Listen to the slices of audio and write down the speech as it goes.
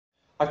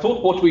I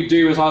thought what we'd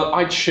do is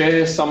I'd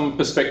share some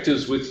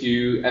perspectives with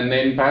you, and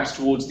then perhaps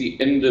towards the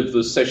end of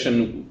the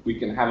session we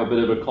can have a bit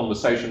of a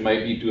conversation,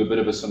 maybe do a bit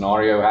of a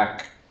scenario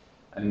hack,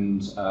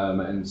 and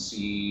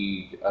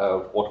see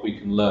what we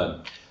can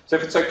learn. So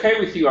if it's okay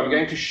with you, I'm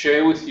going to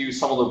share with you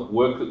some of the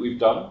work that we've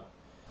done.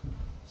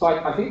 So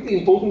I think the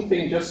important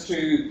thing, just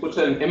to put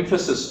an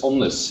emphasis on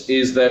this,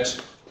 is that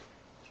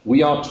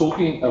we are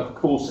talking, of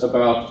course,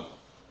 about,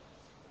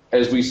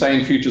 as we say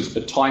in futures,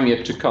 a time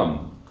yet to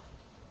come.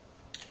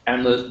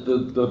 And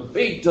the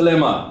big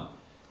dilemma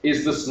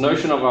is this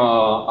notion of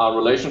our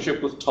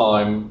relationship with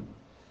time,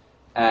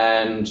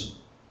 and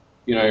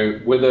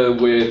whether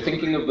we're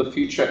thinking of the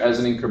future as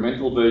an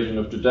incremental version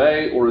of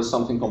today, or as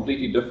something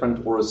completely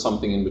different, or as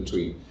something in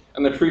between.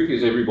 And the truth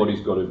is,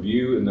 everybody's got a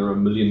view, and there are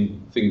a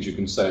million things you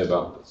can say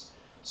about this.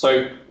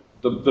 So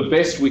the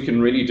best we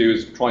can really do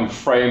is try and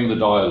frame the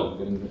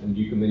dialogue, and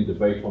you can then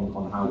debate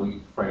on how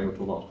we frame it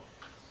or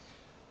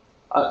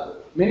not.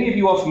 Many of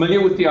you are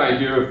familiar with the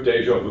idea of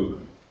déjà vu.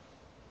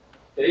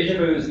 Déjà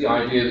vu is the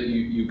idea that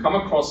you come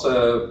across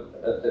a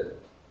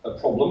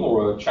problem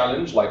or a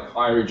challenge like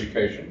higher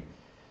education,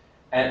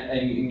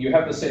 and you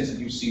have the sense that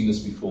you've seen this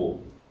before.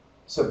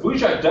 So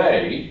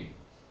Bujade,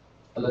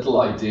 a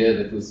little idea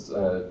that was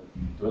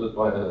developed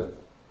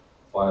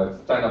by a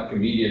stand-up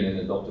comedian and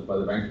adopted by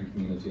the banking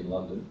community in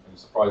London, and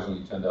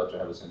surprisingly turned out to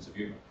have a sense of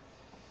humor,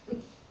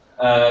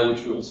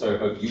 which we also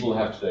hope you will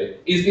have today,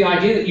 is the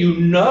idea that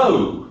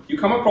you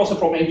come across a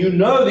problem and you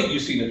know that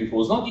you've seen it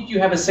before. It's not that you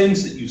have a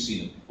sense that you've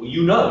seen it before,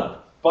 you know.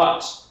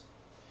 But,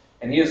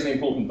 and here's an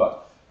important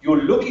but,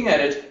 you're looking at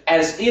it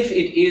as if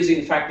it is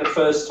in fact the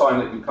first time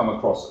that you come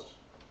across it.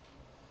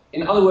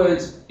 In other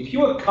words, if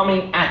you are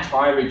coming at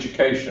higher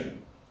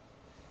education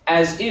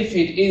as if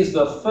it is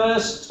the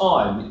first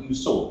time that you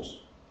saw it,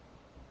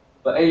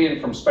 the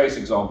alien from space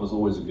example is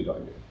always a good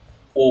idea.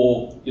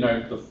 Or,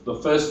 the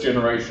first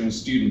generation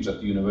student at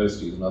the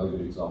university is another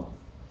good example.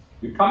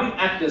 You're coming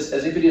at this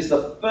as if it is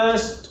the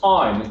first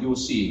time that you're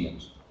seeing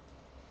it.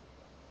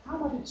 How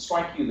might it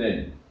strike you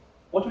then?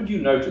 What would you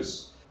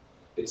notice?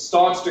 It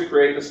starts to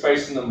create the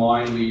space in the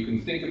mind where you can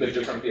think a bit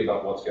differently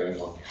about what's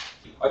going on.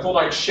 I thought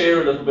I'd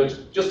share a little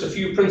bit, just a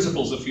few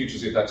principles of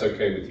futures, if that's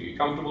okay with you. You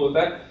comfortable with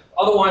that?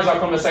 Otherwise, our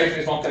conversation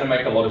is not going to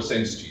make a lot of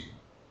sense to you.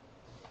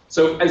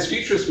 So, as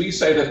futurists, we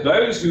say that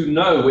those who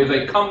know where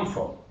they come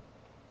from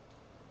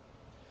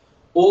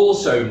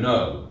also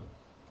know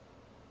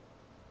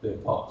their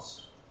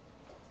past.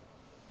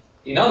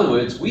 In other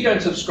words, we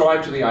don't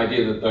subscribe to the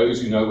idea that those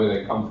who know where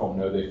they come from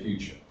know their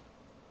future.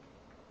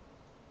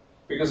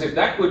 Because if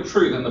that were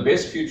true, then the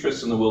best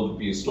futurists in the world would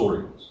be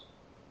historians.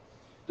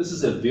 This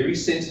is a very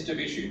sensitive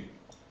issue.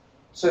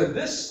 So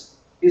this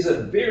is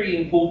a very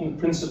important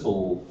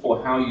principle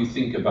for how you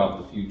think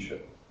about the future.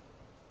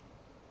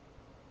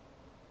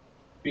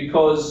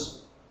 Because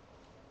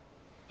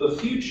the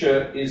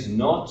future is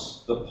not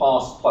the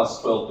past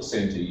plus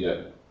 12% a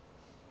year.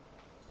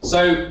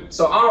 So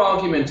our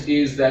argument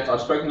is that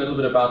I've spoken a little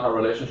bit about our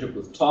relationship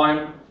with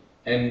time,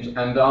 and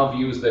our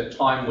view is that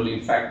time will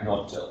in fact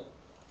not tell.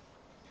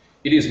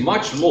 It is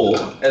much more,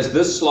 as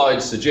this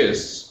slide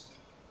suggests,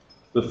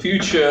 the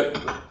future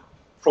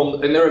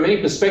and there are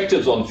many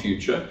perspectives on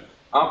future.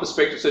 Our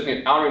perspective,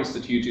 certainly at our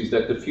institute, is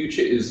that the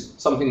future is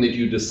something that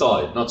you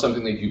decide, not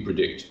something that you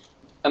predict.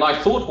 And I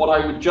thought what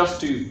I would just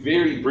do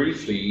very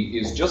briefly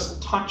is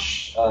just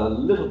touch a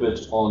little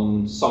bit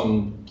on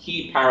some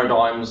key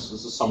paradigms.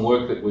 This is some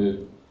work that we're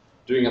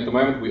doing at the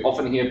moment. We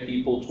often hear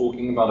people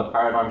talking about a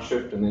paradigm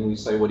shift, and then we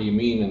say, what do you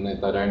mean? And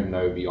they don't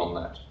know beyond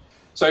that.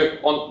 So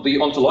on the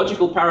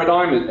ontological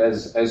paradigm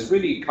has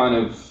really kind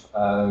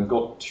of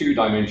got two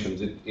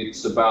dimensions.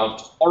 It's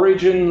about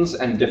origins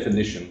and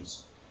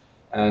definitions.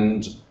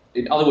 And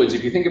in other words,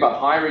 if you think about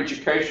higher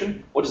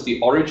education, what is the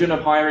origin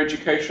of higher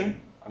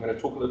education? I'm going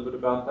to talk a little bit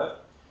about that.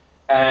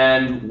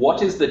 And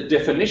what is the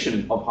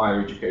definition of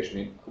higher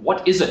education?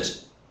 What is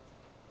it?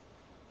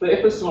 The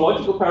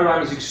epistemological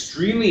paradigm is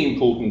extremely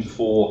important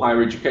for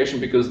higher education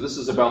because this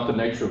is about the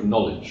nature of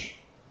knowledge.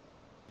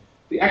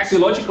 The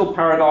axiological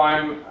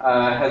paradigm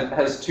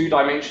has two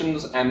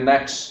dimensions, and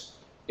that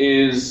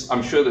is,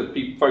 I'm sure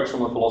that folks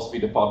from the philosophy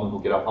department will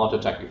get a heart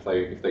attack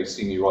if they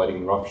see me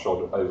writing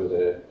roughshod over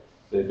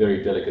their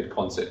very delicate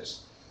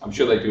concepts. I'm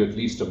sure they do at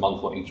least a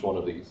month on each one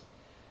of these.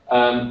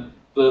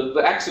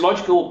 The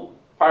axiological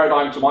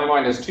paradigm, to my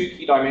mind, has two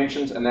key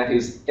dimensions, and that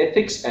is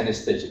ethics and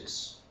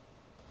aesthetics.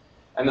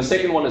 And the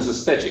second one is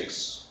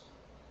aesthetics,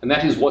 and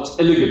that is what's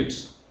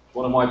elegant.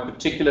 One of my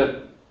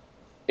particular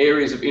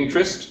areas of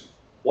interest.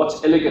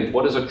 What's elegant?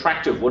 What is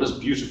attractive? What is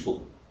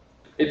beautiful?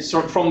 It's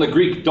from the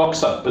Greek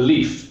doxa,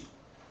 belief.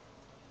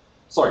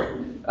 Sorry.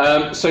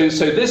 So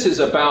this is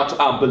about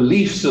our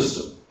belief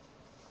system.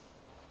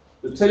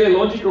 The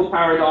teleological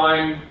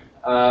paradigm,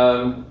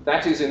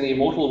 that is, in the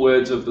immortal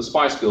words of the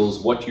Spice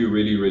Girls, what you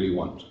really, really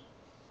want.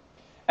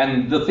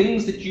 And the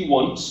things that you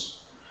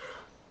want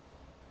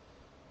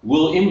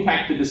will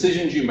impact the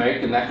decisions you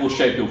make, and that will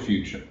shape your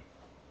future.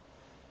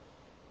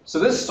 So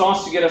this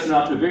starts to get us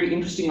now to a very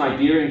interesting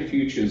idea in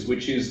futures,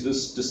 which is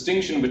this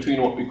distinction between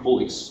what we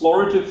call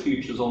explorative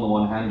futures on the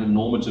one hand and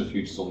normative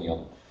futures on the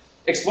other.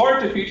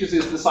 Explorative futures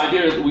is this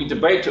idea that we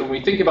debate and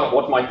we think about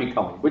what might be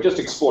coming. We're just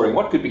exploring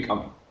what could be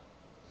coming.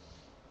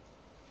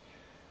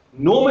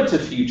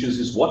 Normative futures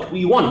is what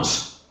we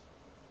want.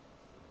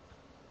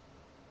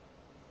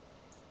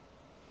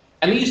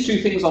 And these two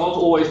things are not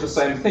always the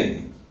same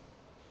thing.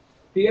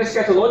 The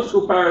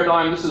eschatological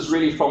paradigm, this is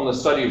really from the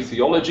study of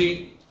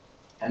theology,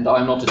 and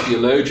I'm not a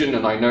theologian,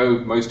 and I know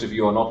most of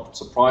you are not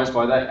surprised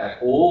by that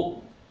at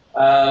all.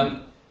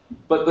 But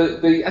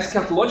the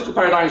eschatological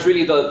paradigm is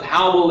really the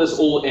how will this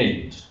all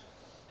end?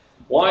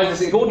 Why is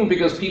this important?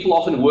 Because people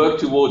often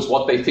work towards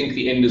what they think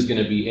the end is going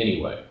to be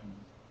anyway.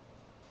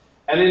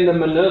 And in the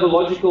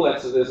Minervological,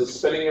 there's a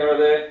spelling error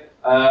there.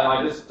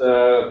 I just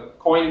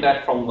coined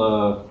that from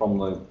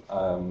the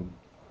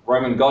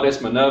Roman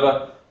goddess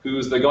Minerva, who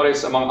is the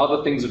goddess, among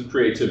other things, of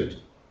creativity.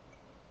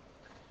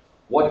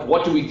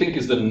 What do we think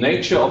is the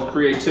nature of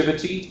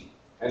creativity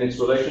and its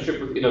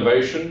relationship with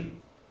innovation?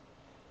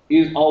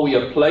 Are we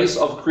a place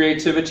of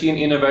creativity and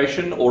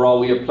innovation, or are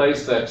we a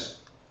place that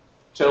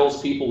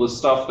tells people the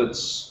stuff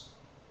that's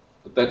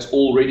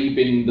already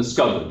been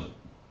discovered?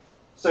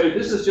 So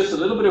this is just a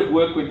little bit of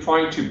work. We're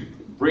trying to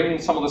bring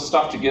some of the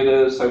stuff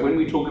together. So when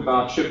we talk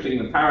about shifting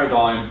the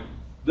paradigm,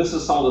 this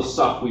is some of the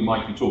stuff we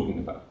might be talking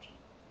about.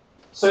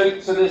 So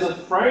there's a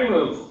frame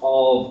of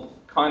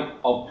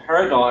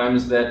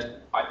paradigms that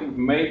I think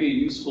may be a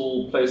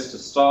useful place to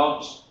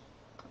start,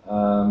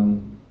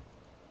 and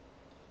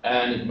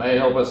it may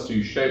help us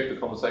to shape the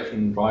conversation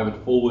and drive it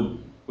forward,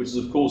 which is,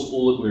 of course,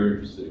 all that we're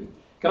interested in.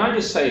 Can I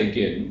just say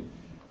again,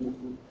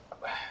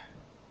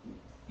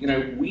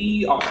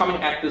 we are coming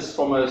at this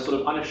from a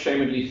sort of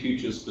unashamedly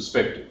futures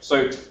perspective.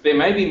 So there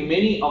may be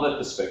many other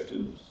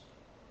perspectives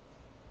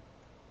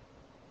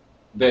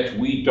that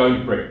we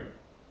don't bring.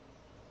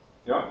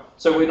 Yeah?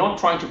 So we're not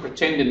trying to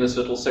pretend in this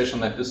little session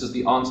that this is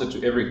the answer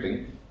to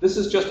everything. This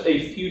is just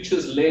a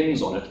futures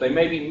lens on it. There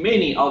may be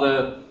many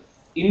other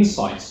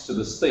insights to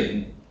this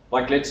thing,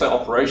 like, let's say,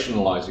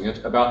 operationalizing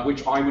it, about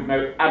which I would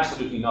know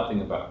absolutely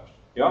nothing about.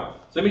 Yeah?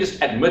 So let me just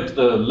admit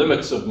the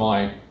limits of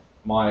my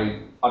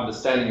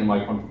understanding and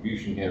my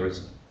contribution here,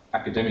 as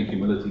academic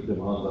humility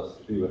demands us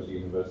to do at the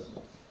university.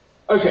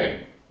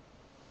 Okay,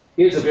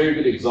 here's a very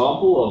good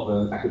example of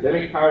an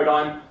academic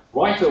paradigm.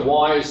 Write a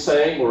wise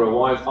saying or a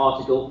wise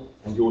article,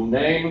 and your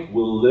name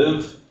will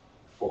live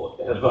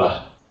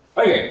forever.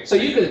 Okay, so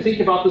you can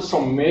think about this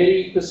from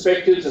many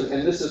perspectives,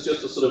 and this is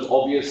just a sort of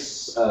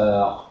obvious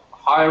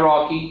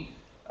hierarchy.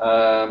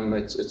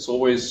 It's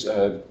always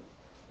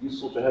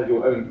useful to have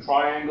your own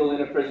triangle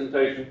in a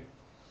presentation.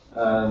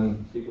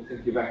 People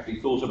think you've actually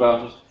thought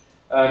about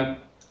it.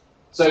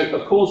 So,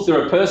 of course,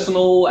 there are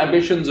personal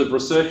ambitions of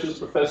researchers,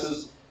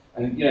 professors,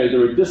 and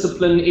there are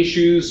discipline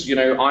issues.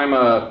 I'm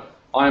a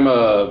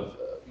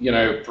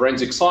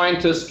forensic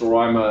scientist, or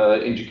I'm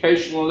an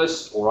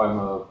educationalist, or I'm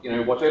a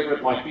whatever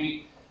it might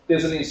be.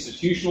 There's an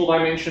institutional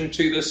dimension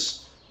to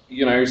this.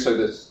 So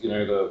there's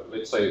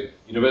let's say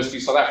University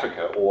of South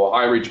Africa, or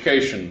higher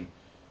education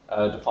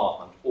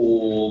department,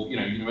 or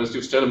University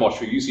of Stellenbosch,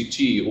 or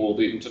UCT, or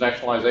the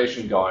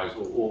internationalization guys,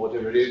 or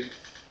whatever it is.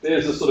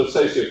 There's a sort of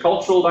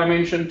socio-cultural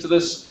dimension to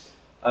this.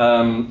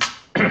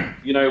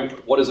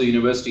 What is a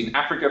university in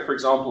Africa, for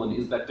example, and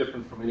is that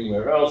different from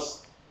anywhere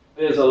else?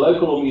 There's a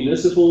local or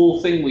municipal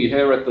thing. We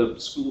hear at the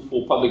School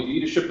for Public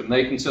Leadership, and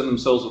they concern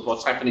themselves with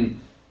what's happening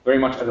very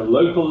much at a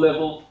local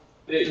level.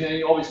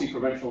 Obviously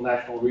provincial,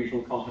 national,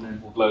 regional,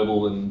 continental,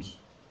 global, and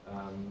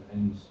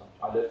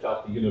I left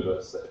out the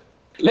universe there.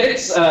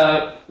 Let's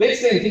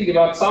then think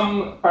about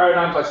some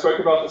paradigms. I spoke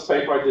about this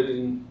paper I did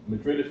in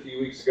Madrid a few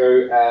weeks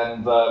ago,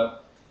 and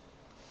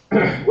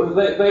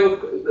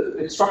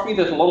it struck me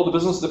that a lot of the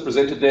business that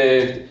presented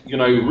there,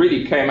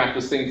 really came at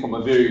this thing from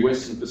a very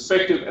Western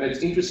perspective, and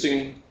it's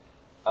interesting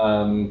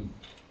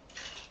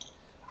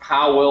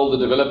how well the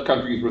developed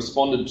countries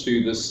responded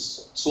to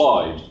this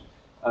slide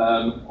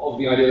of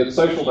the idea that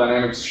social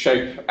dynamics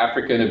shape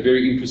Africa in a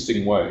very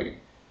interesting way.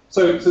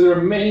 So there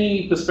are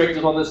many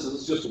perspectives on this. This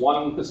is just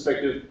one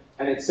perspective,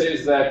 and it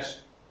says that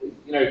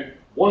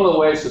one of the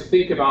ways to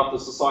think about the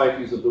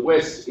societies of the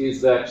West is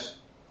that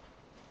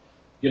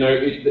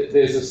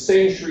there's a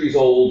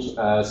centuries-old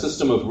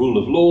system of rule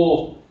of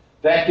law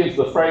that gives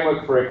the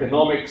framework for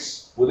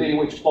economics within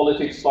which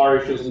politics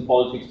flourishes, and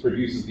politics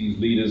produces these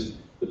leaders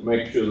that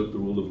make sure that the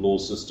rule of law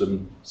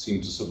system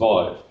seems to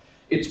survive.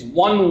 It's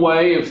one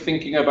way of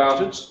thinking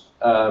about it.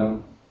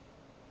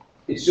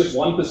 It's just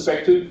one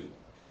perspective.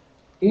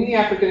 In the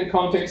African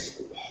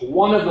context,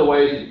 one of the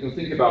ways that you can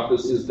think about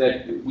this is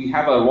that we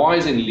have a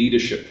rise in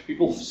leadership.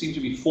 People seem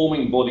to be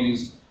forming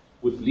bodies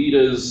with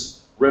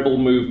leaders, rebel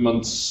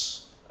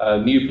movements,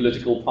 new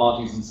political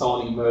parties and so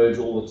on emerge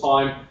all the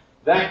time.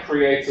 That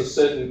creates a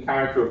certain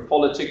character of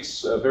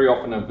politics, very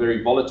often a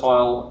very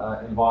volatile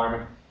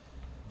environment.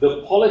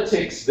 The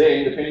politics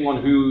then, depending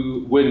on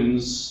who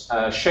wins,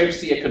 shapes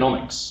the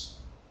economics.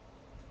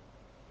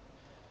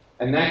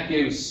 And that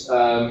gives,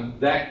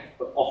 that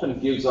often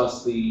gives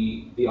us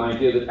the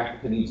idea that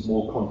Africa needs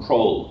more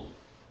control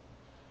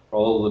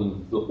rather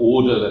than the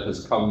order that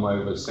has come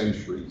over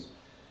centuries.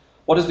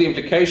 What is the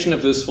implication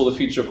of this for the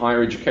future of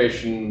higher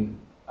education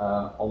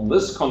on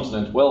this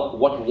continent? Well,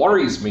 what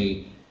worries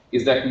me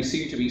is that we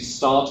seem to be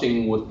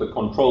starting with the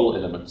control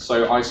element.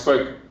 So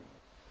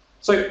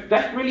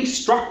that really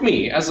struck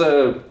me as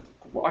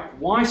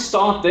why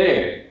start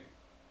there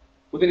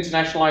with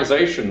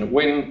internationalization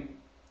when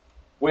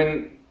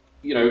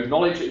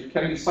knowledge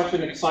can be such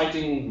an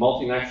exciting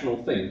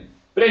multinational thing.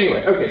 But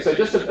anyway, okay, so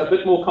just a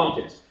bit more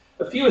context.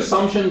 A few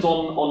assumptions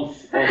on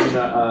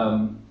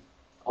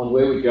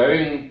where we're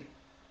going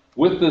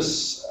with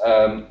this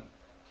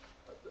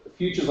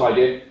futures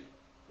idea.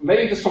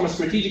 Maybe just from a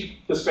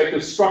strategic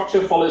perspective,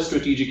 structure follows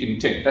strategic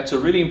intent. That's a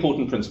really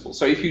important principle.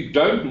 So if you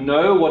don't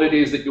know what it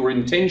is that your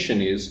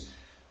intention is,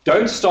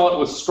 don't start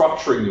with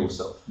structuring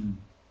yourself.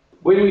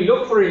 When we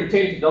look for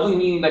intent, it doesn't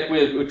mean that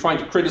we're trying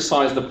to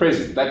criticize the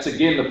present. That's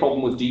again the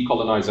problem with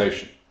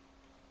decolonization.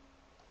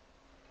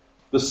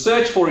 The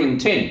search for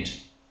intent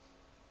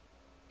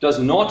does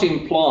not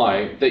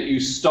imply that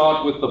you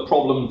start with the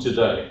problem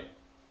today.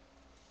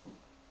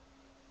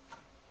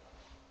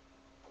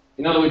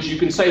 In other words, you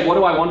can say, what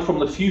do I want from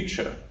the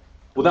future,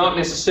 without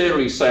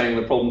necessarily saying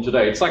the problem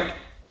today. It's like,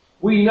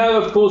 we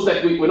know, of course,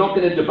 that we're not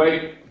going to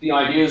debate the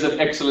ideas of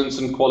excellence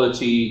and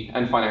quality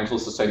and financial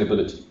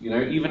sustainability.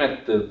 Even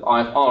at the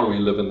IFR, we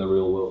live in the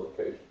real world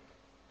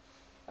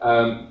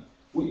occasion.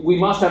 We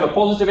must have a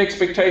positive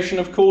expectation,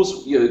 of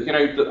course.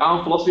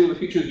 Our philosophy of the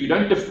future is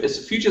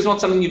the future is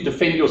not something you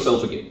defend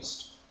yourself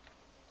against.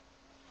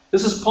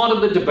 This is part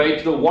of the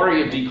debate, the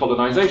worry of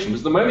decolonization,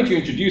 because the moment you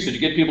introduce it, you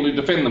get people who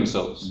defend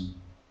themselves.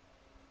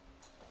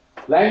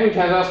 Language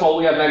has us while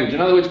we have language.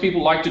 In other words,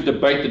 people like to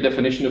debate the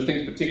definition of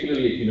things,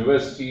 particularly at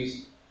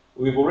universities.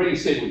 We've already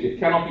said it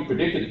cannot be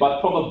predicted,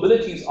 but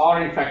probabilities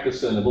are in fact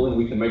discernible, and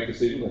we can make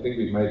decisions. I think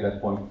we've made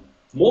that point.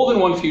 More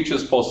than one future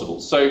is possible.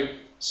 So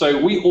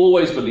we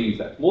always believe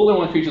that. More than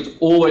one future is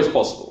always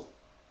possible.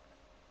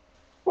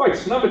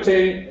 Right, number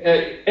 10,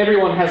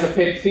 everyone has a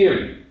pet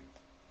theory.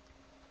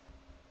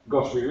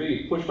 Gosh, we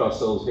really pushed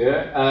ourselves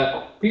here.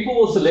 People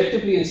will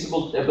selectively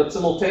but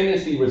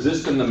simultaneously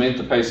resist and lament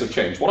the pace of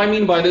change. What I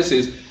mean by this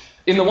is,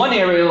 in the one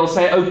area they'll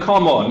say, oh,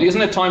 come on,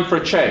 isn't it time for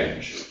a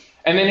change?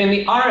 And then in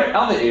the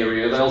other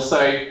area they'll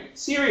say,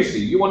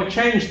 seriously, you want to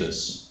change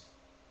this?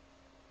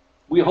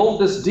 We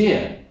hold this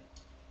dear.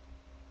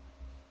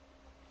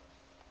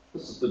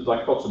 This is the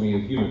dichotomy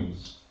of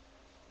humans.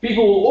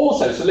 People will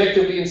also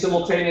selectively and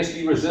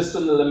simultaneously resist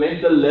and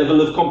lament the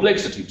level of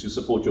complexity, to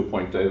support your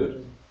point,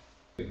 David.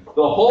 The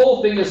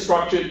whole thing is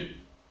structured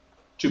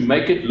to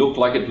make it look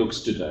like it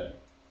looks today,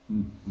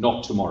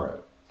 not tomorrow.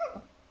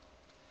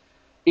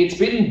 It's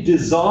been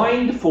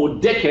designed for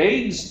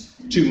decades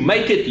to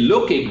make it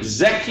look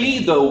exactly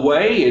the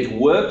way it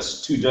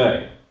works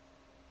today.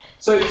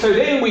 So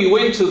then we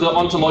went to the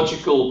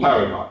ontological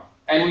paradigm,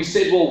 and we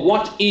said, well,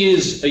 what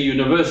is a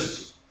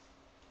university?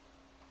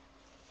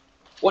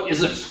 What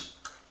is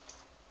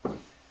it?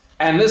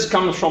 And this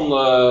comes from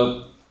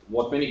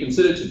what many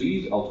consider to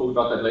be, I'll talk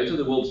about that later,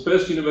 the world's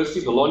first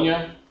university,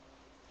 Bologna,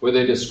 where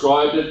they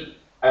described it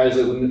as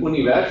an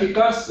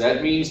universitas.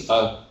 That means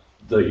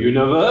the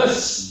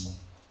universe,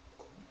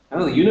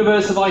 the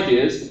universe of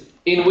ideas,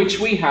 in which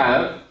we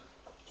have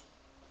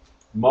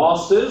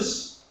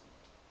masters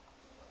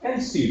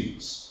and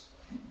students,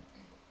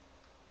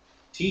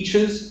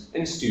 teachers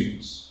and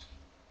students.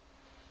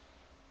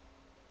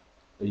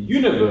 A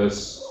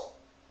universe,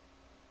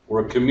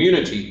 or a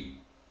community,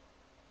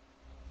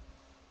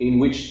 in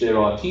which there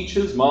are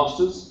teachers,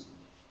 masters,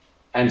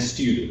 and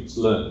students,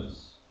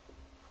 learners.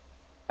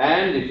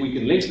 And if we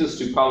can link this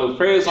to Paulo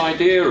Freire's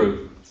idea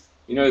of,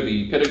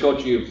 the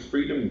pedagogy of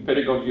freedom, the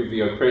pedagogy of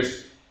the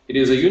oppressed, it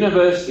is a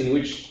universe in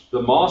which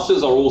the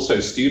masters are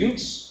also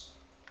students.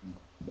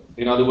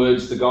 In other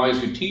words, the guys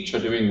who teach are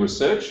doing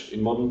research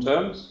in modern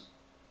terms.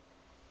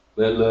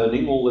 They're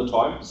learning all the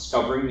time,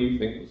 discovering new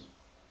things.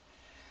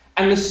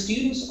 And the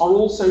students are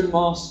also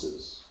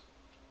masters.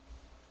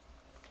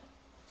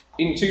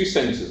 In two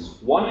senses.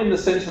 One, in the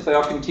sense that they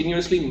are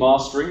continuously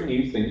mastering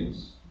new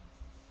things.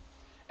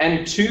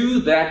 And two,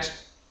 that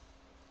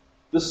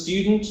the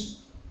student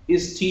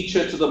is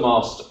teacher to the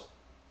master.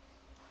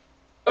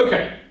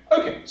 Okay.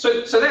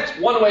 So that's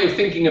one way of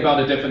thinking about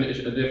a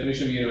definition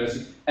of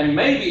university. And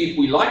maybe if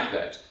we like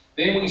that,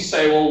 then we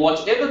say, well,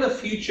 whatever the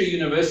future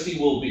university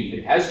will be,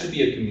 it has to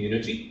be a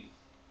community.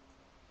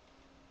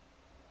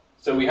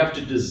 So we have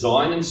to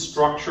design and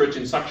structure it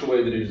in such a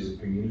way that it is a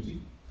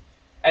community.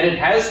 And it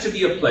has to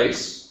be a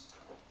place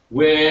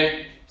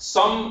where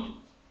some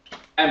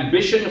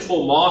ambition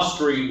for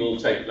mastery will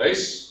take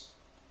place.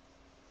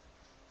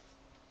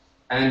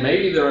 And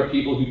maybe there are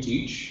people who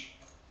teach.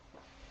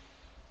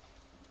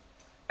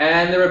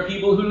 And there are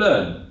people who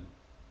learn.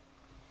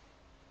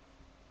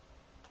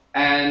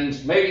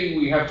 And maybe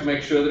we have to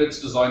make sure that it's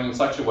designed in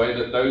such a way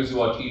that those who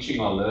are teaching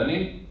are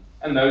learning,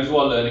 and those who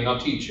are learning are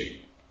teaching.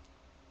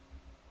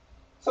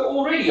 So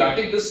already, I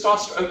think this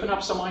starts to open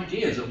up some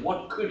ideas of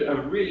what could a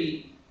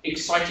really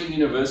exciting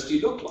university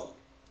look like.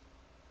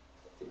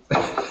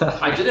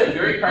 I did a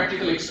very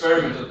practical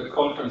experiment at the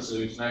conference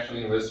of international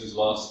universities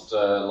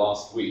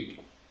last week.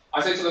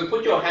 I said to them,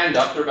 put your hand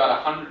up. There are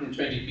about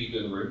 120 people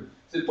in the room.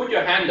 I said, put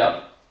your hand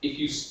up if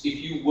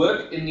you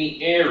work in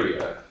the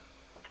area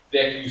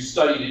that you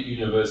studied at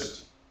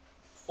university.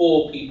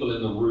 4 people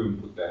in the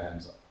room put their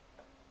hands up.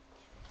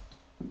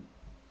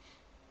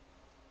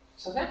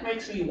 So that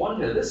makes me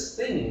wonder, this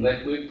thing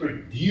that we're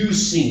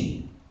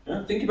producing,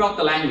 think about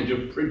the language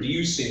of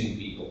producing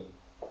people.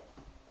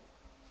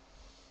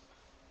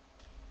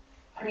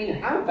 I mean,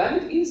 how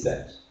valid is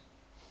that?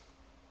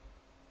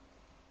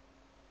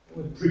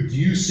 We're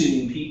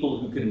producing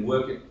people who can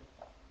work it.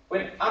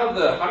 When out of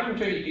the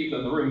 120 people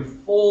in the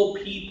room, 4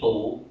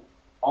 people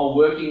are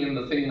working in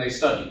the thing they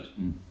studied.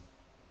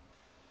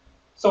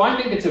 So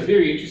I think it's a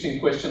very interesting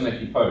question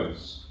that you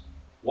pose.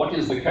 What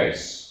is the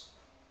case?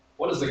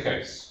 What is the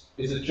case?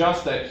 Is it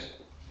just that,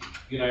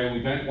 we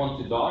don't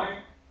want to die?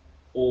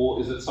 Or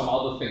is it some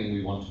other thing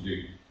we want to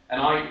do?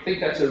 And I think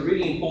that's a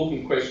really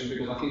important question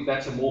because I think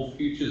that's a more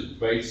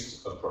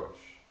futures-based approach.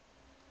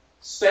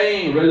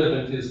 Staying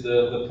relevant is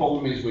the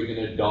problem is we're going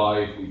to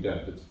die if we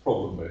don't. It's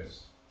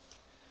problem-based.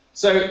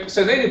 So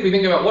then if we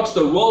think about what's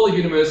the role of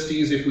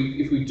universities, if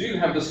we do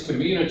have this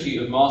community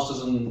of masters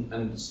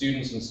and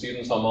students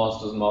are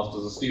masters and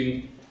masters are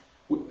students,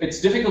 it's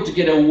difficult to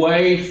get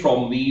away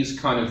from these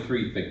kind of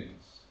 3 things.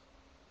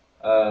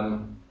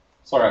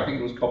 Sorry, I think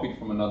it was copied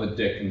from another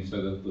deck, and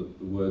so the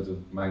words are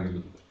mangled a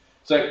little bit.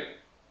 So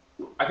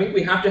I think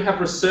we have to have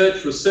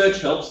research.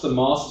 Research helps the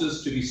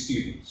masters to be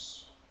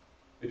students.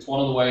 It's one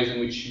of the ways in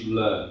which you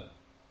learn.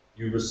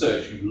 You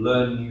research, you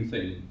learn new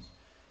things.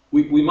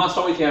 We must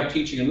obviously have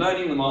teaching and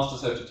learning. The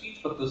masters have to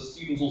teach, but the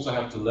students also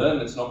have to learn.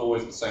 It's not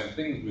always the same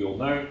thing, as we all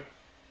know.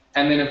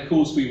 And then, of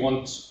course,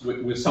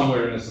 we're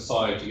somewhere in a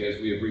society,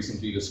 as we have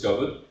recently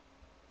discovered.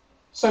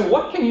 So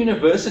what can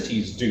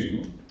universities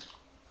do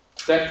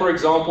that, for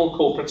example,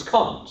 corporates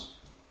can't?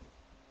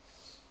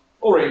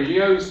 Or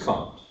NGOs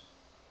can't?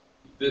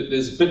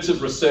 There's bits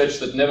of research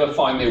that never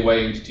find their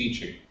way into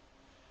teaching.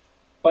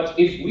 But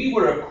if we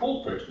were a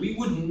corporate, we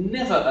would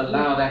never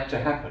allow that to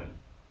happen.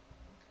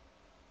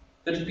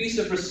 That a piece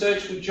of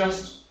research would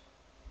just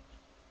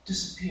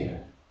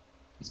disappear.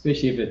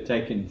 Especially if it had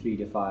taken 3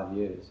 to 5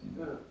 years.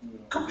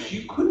 Gosh,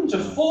 you couldn't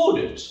afford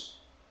it.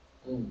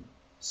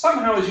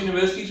 Somehow, as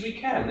universities, we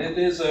can.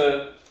 There's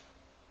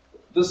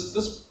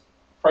this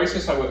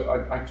process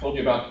I told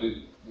you about,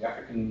 the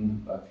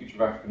African Future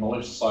of African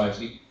Knowledge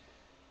Society.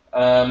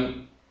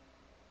 Over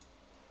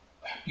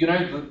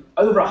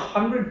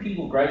 100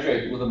 people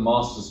graduated with a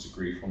master's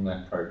degree from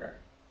that program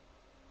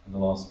in the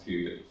last few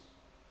years.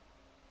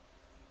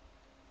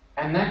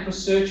 And that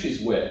research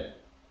is where?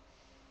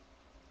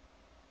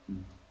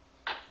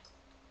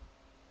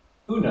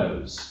 Who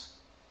knows?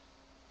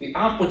 The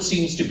output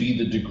seems to be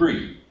the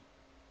degree.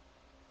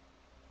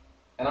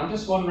 And I'm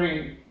just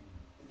wondering,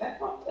 is that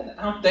not an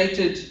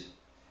outdated...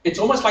 It's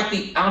almost like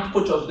the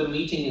output of the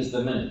meeting is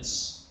the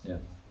minutes. Yeah.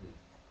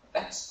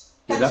 That's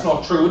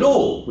not true at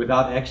all.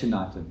 Without action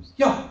items.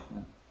 Yeah.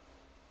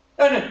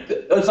 No,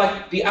 it's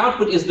like the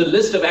output is the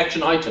list of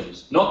action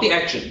items, not the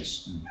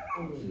actions.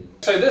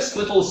 So this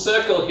little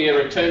circle here,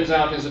 it turns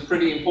out, is a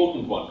pretty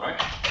important one,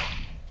 right?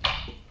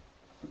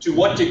 To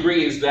what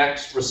degree is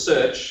that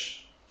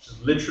research, which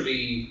is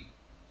literally,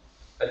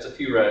 that's a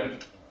few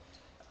rand,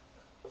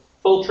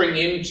 filtering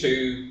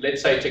into,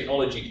 let's say,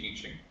 technology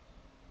teaching?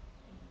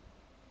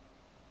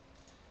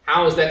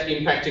 How is that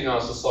impacting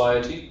our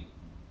society?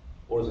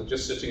 Or is it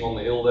just sitting on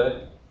the hill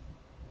there?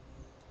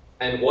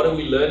 And what are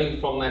we learning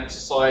from that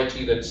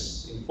society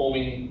that's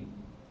informing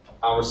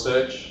our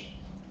research?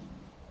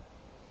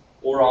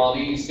 Or are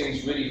these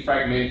things really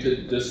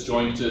fragmented,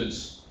 disjointed?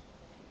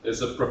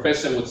 There's a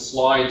professor with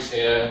slides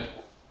here.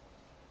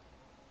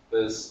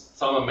 There's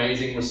some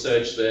amazing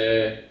research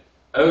there.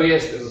 Oh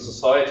yes, there's a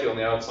society on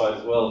the outside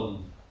as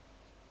well.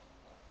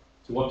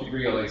 To what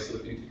degree are they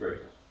sort of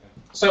integrated?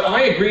 So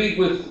I agreed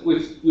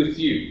with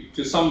you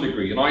to some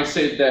degree, and I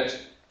said that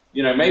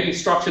maybe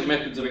structured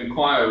methods of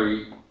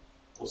inquiry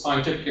or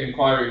scientific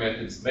inquiry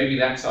methods, maybe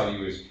that's our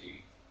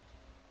USP.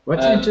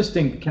 What's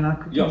interesting, can I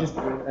quickly just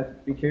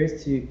be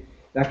curious to,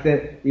 like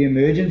the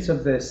emergence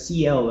of the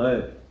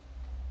CLO,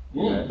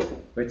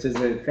 which is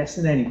a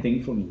fascinating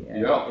thing for me,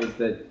 is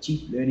the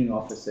Chief Learning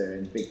Officer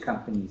in big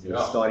companies that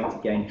are starting to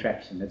gain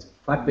traction. It's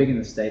quite big in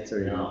the States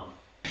already.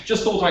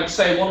 Just thought I'd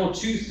say 1 or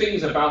 2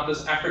 things about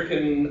this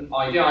African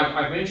idea.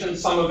 I've mentioned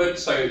some of it,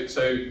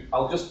 so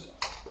I'll just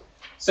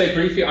say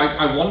briefly,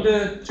 I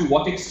wonder to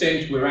what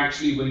extent we're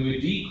actually, when we're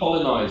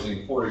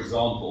decolonizing, for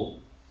example,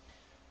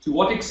 to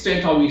what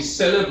extent are we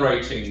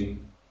celebrating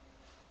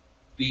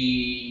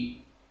the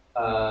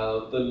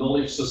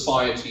knowledge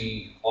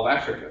society of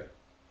Africa?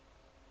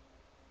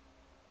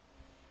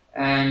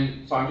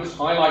 And so I'm just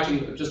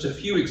highlighting just a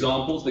few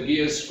examples. The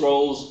Gears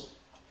scrolls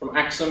from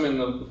Axum in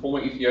the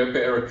former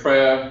Ethiopia,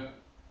 Eritrea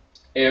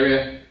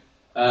area,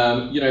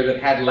 that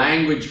had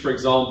language, for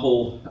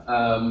example,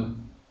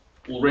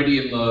 already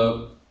in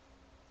the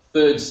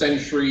 3rd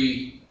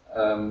century,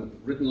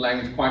 written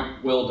language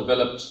quite well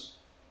developed.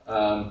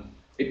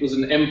 It was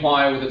an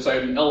empire with its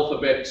own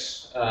alphabet,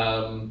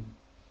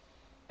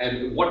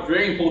 and what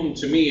very important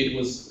to me, it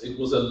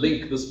was a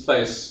link, this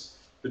place,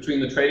 between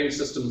the trading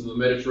systems of the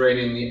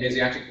Mediterranean and the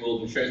Asiatic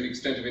world, and shows the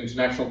extent of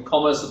international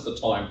commerce at the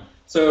time.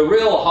 So a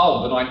real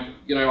hub, and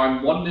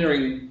I'm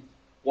wondering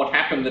what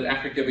happened that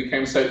Africa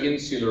became so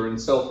insular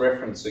and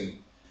self-referencing.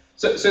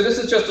 So this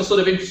is just a sort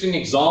of interesting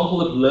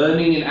example of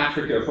learning in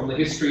Africa from the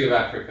history of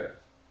Africa.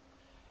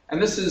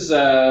 And this is,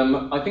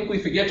 I think we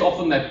forget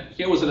often that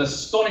here was an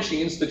astonishing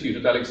institute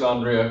at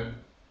Alexandria.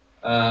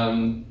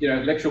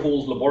 Lecture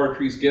halls,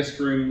 laboratories, guest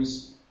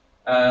rooms.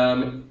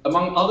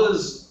 Among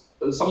others,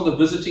 some of the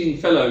visiting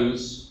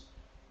fellows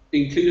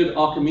included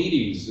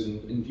Archimedes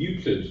and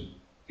Euclid,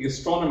 the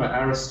astronomer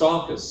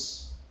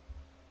Aristarchus.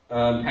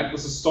 Had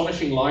this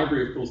astonishing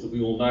library, of course, that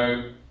we all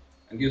know.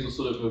 And here's a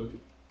sort of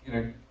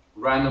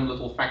random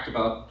little fact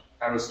about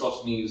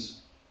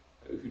Eratosthenes,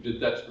 who did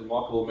that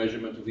remarkable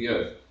measurement of the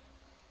Earth.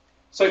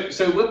 So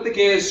with the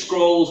Ge'ez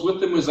scrolls, with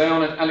the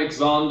Museum at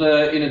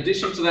Alexander, in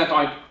addition to that,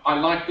 I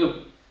like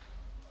the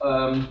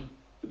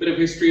bit of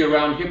history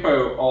around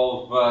Hippo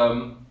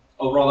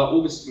of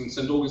rather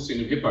St.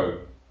 Augustine of Hippo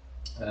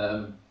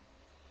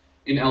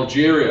in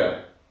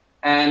Algeria.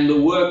 And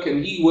the work,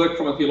 and he worked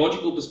from a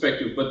theological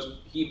perspective, but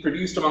he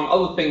produced, among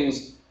other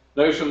things,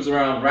 notions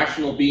around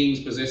rational beings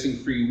possessing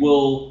free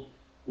will,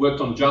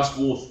 worked on just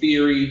war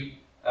theory,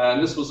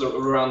 and this was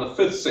around the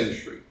 5th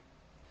century.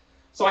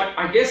 So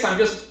I guess I'm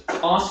just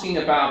asking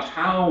about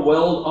how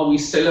well are we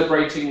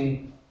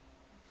celebrating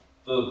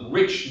the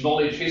rich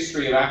knowledge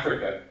history of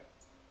Africa,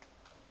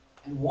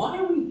 and why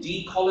are we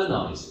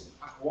decolonizing?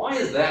 Why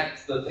is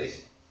that the thing?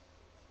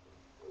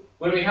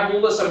 When we have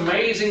all this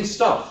amazing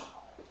stuff.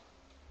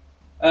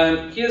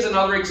 Here's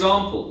another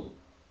example.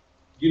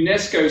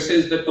 UNESCO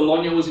says that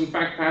Bologna was in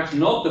fact perhaps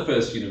not the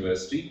first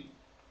university.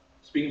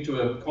 Speaking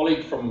to a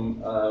colleague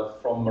from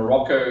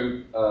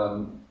Morocco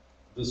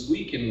this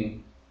week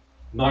in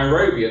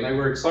Nairobi, and they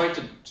were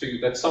excited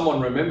that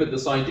someone remembered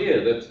this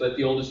idea that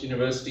the oldest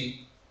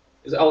university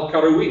is Al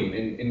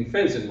Qarawin in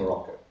Fez in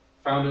Morocco,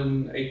 founded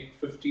in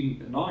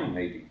 859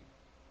 AD.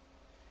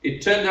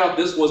 It turned out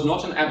this was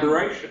not an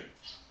aberration,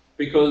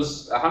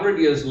 because 100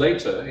 years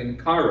later in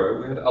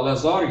Cairo we had Al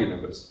Azhar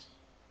University.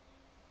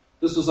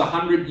 This was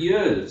 100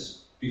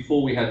 years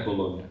before we had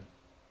Bologna.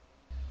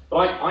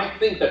 But I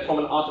think that from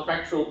an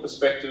artifactual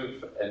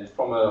perspective and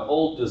from a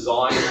whole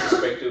design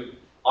perspective,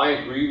 I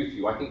agree with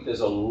you. I think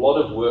there's a lot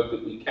of work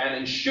that we can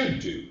and should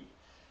do.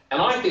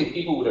 And I think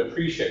people would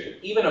appreciate it,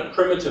 even a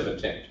primitive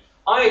attempt.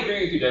 I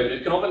agree with you, David.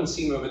 It can often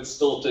seem a bit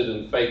stilted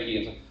and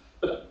fakey,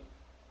 but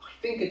I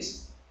think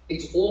it's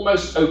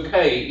almost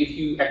okay if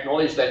you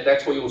acknowledge that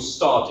that's where you're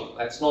starting.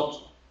 That's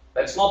not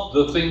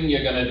the thing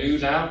you're going to do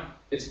now.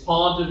 It's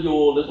part of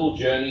your little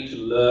journey to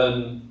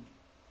learn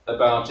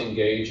about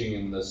engaging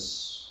in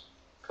this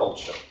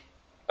culture.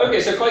 Okay,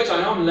 so Clayton,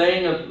 I know I'm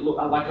laying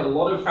a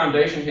lot of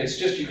foundation here. It's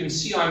just, you can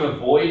see I'm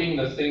avoiding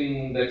the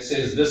thing that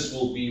says this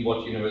will be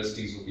what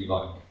universities will be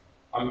like.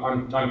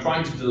 I'm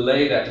trying to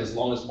delay that as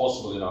long as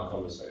possible in our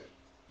conversation.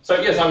 So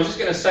yes, I was just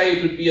going to say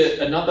it would be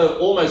another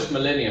almost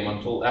millennium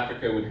until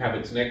Africa would have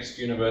its next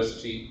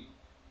university,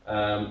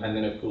 and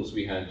then of course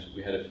we had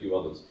a few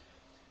others.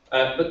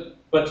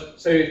 But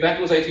so if that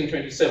was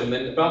 1827,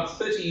 then about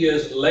 30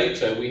 years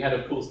later we had,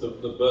 of course,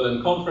 the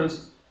Berlin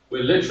Conference,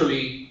 where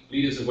literally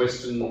leaders of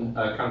Western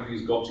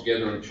countries got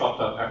together and chopped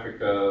up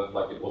Africa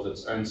like it was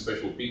its own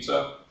special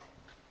pizza,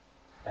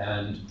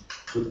 and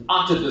with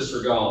utter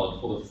disregard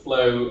for the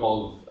flow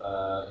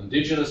of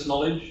indigenous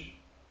knowledge,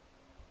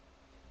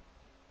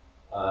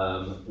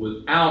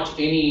 without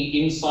any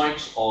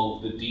insight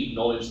of the deep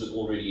knowledge that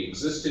already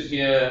existed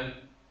here,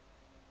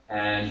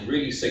 and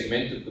really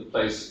segmented the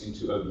place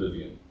into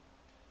oblivion.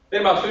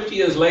 Then about 50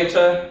 years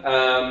later,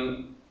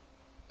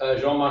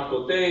 Jean-Marc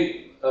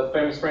Coté, a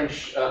famous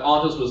French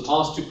artist, was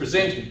asked to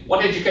present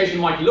what education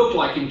might look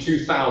like in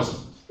 2000.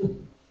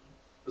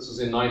 This was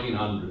in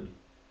 1900.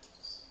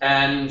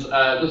 And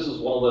this is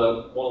one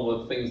of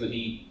the things that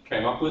he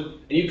came up with.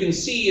 And you can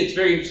see it's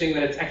very interesting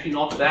that it's actually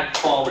not that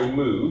far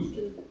removed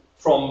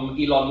from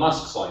Elon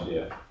Musk's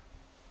idea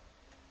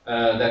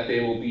that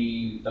there will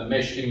be a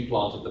mesh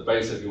implant at the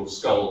base of your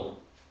skull,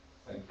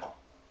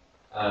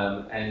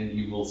 and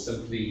you will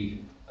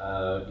simply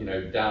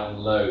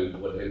download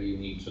whatever you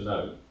need to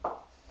know.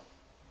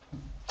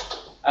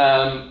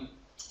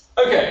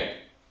 Okay,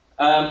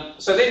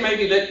 so then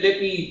maybe let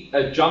me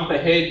jump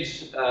ahead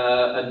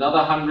another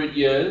 100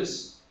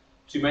 years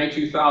to May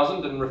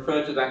 2000 and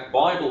refer to that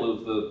Bible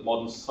of the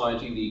modern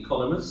society, The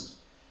Economist.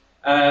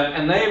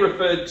 And they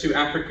referred to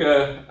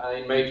Africa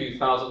in May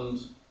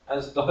 2000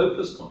 as the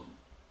hopeless continent.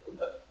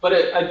 But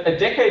a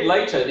decade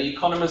later, The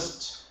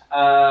Economist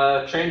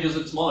changes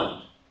its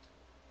mind.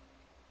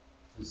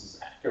 This is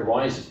Africa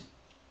Rising.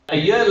 A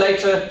year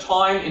later,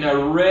 Time, in a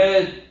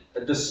rare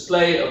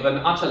display of an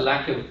utter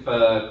lack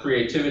of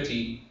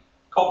creativity,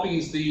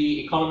 copies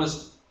The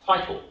Economist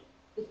title.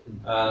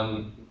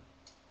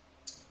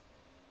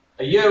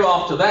 A year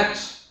after that,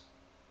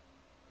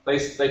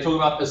 they talk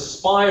about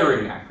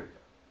aspiring Africa.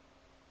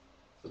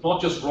 It's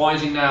not just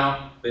rising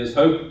now, there's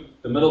hope.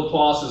 The middle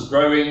class is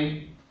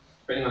growing,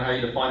 depending on how you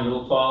define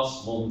middle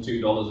class, more than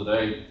 $2 a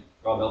day,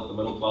 God help the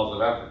middle class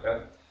of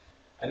Africa.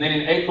 And then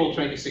in April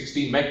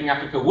 2016, Making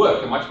Africa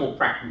Work, a much more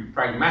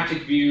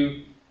pragmatic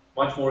view,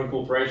 much more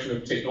incorporation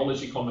of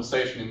technology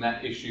conversation in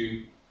that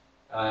issue.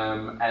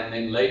 And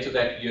then later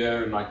that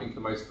year, and I think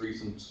the most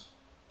recent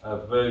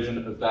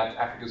version of that,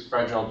 Africa's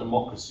Fragile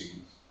Democracies,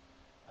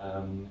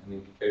 and the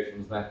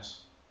implications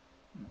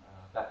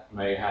that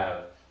may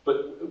have.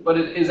 But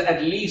it is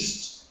at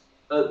least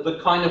the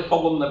kind of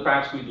problem that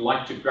perhaps we'd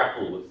like to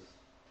grapple with.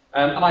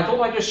 And I thought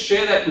I'd just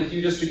share that with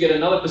you just to get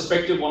another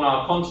perspective on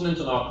our continent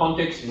and our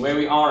context and where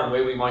we are and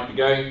where we might be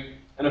going.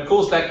 And of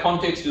course that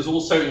context is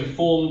also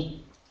informed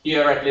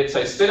here at, let's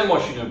say,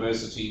 Stellenbosch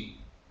University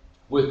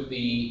with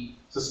the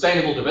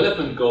Sustainable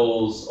Development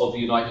Goals of the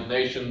United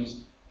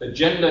Nations,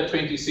 Agenda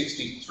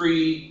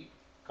 2063.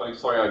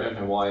 Sorry, I don't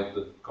know why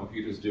the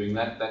computer's doing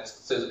that. That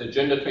says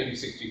Agenda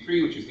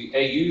 2063, which is the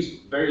AU's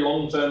very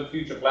long-term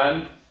future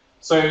plan.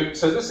 So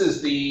this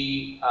is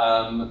the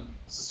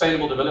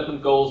Sustainable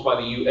Development Goals by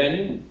the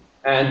UN,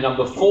 and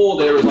number 4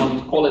 there is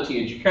on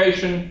quality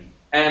education,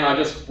 and I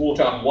just brought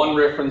out one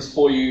reference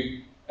for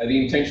you.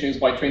 The intention is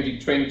by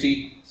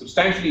 2020,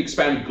 substantially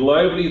expand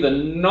globally the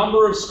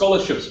number of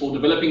scholarships for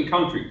developing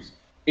countries.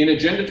 In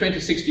Agenda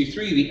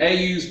 2063, the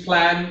AU's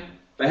plan,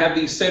 they have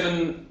these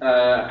 7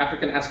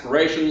 African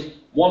aspirations.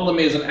 One of them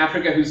is an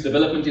Africa whose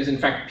development is in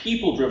fact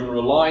people-driven,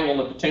 relying on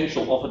the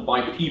potential offered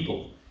by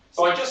people.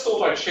 So I just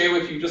thought I'd share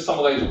with you just some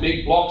of those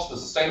big blocks, the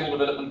Sustainable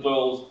Development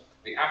Goals,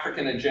 the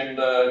African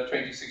Agenda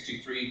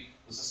 2063,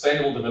 the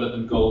Sustainable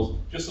Development Goals,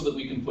 just so that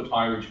we can put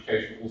higher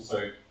education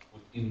also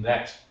within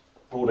that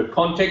broader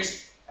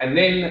context. And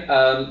then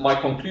my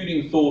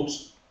concluding thought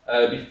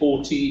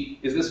before tea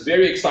is this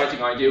very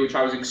exciting idea, which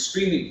I was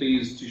extremely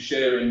pleased to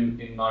share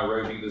in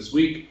Nairobi this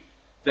week,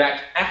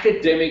 that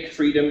academic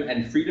freedom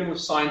and freedom of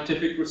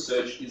scientific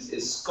research is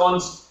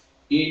ensconced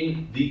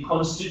in the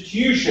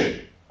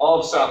Constitution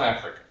of South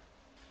Africa.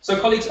 So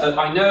colleagues,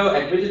 I know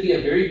admittedly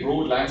a very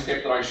broad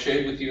landscape that I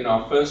shared with you in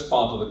our first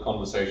part of the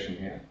conversation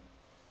here.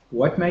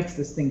 What makes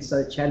this thing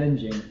so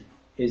challenging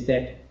is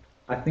that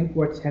I think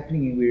what's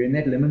happening, we're in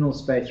that liminal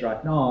space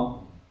right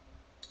now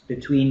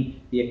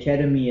between the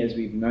academy as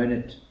we've known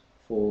it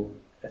for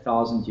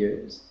 1,000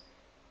 years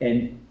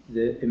and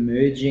the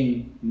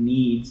emerging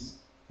needs,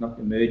 not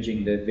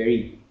emerging, the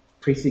very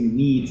pressing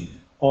needs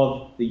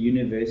of the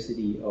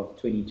university of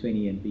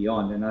 2020 and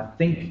beyond. And I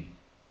think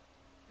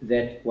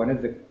that one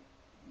of the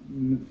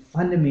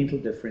fundamental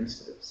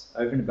differences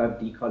over and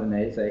above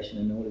decolonization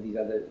and all of these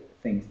other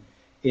things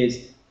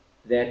is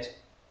that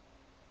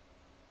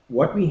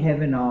what we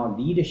have in our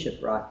leadership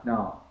right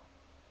now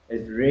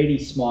is really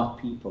smart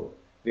people,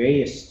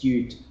 very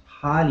astute,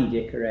 highly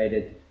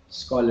decorated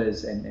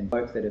scholars and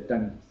folks that have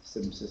done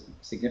some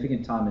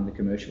significant time in the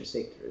commercial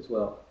sector as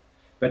well.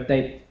 But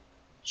they're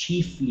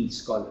chiefly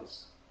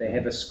scholars. They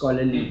have a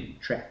scholarly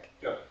track.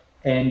 Yeah.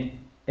 And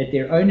at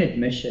their own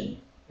admission,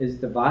 is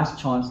the Vice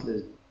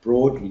Chancellor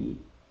broadly,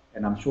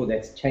 and I'm sure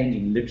that's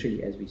changing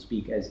literally as we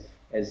speak,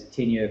 as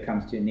tenure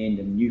comes to an end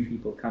and new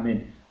people come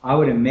in, I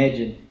would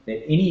imagine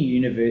that any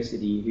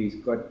university who's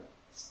got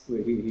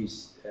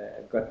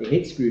their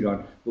head screwed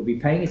on will be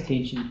paying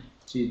attention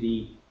to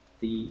the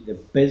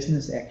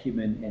business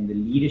acumen and the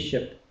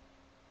leadership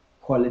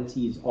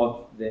qualities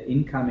of the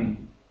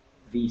incoming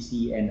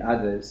VC and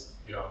others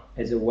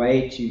as a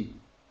way to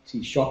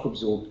shock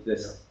absorb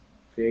this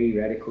very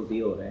radical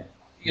deal there.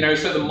 You know,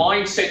 so the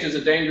mindset is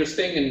a dangerous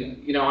thing,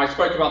 and you know, I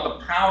spoke about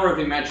the power of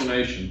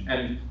imagination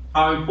and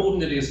how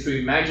important it is to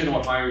imagine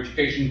what higher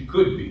education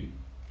could be.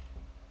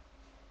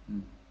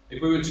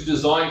 If we were to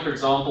design, for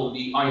example,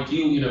 the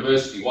ideal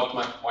university, what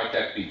might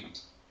that be?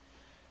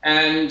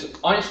 And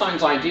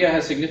Einstein's idea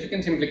has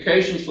significant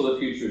implications for the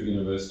future of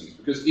universities,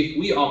 because if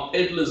we are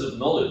peddlers of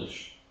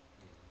knowledge,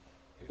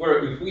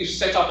 if we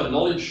set up a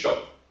knowledge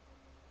shop,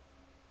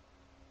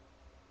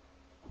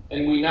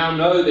 and we now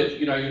know that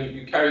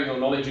you carry your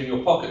knowledge in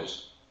your pocket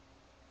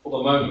for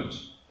the moment,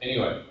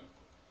 anyway,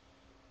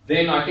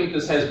 then I think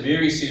this has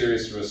very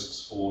serious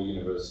risks for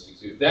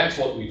universities. If that's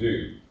what we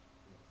do,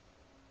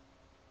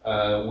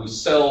 we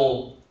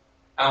sell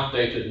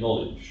outdated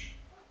knowledge,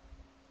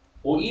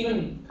 or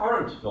even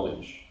current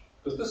knowledge,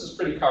 because this is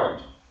pretty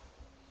current,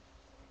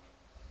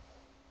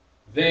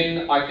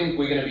 then I think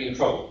we're going to be in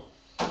trouble.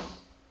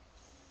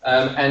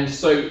 And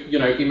so,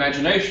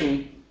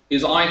 imagination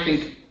is, I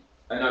think,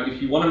 and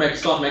if you want to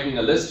start making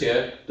a list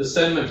here,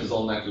 discernment is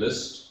on that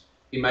list,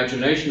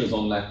 imagination is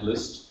on that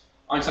list.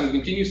 Einstein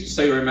continues to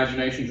say your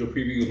imagination is your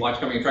preview of life's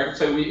coming attractive.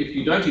 So if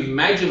you don't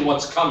imagine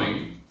what's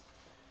coming,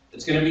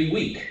 it's going to be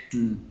weak.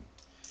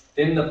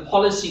 Then the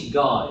policy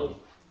guy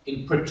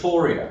in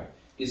Pretoria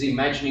is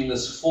imagining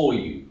this for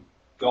you.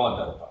 God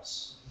help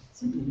us.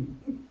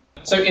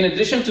 So in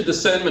addition to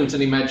discernment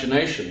and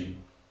imagination,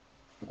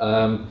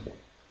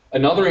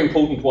 another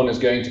important one is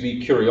going to be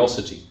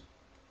curiosity.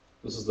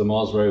 This is the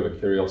Mars rover,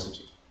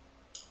 Curiosity.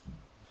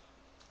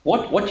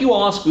 what you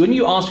ask, when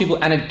you ask people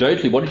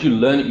anecdotally, what did you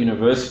learn at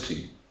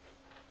university?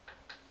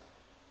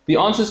 The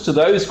answers to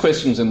those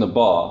questions in the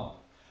bar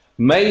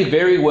may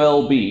very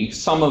well be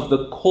some of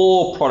the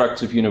core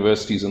products of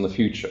universities in the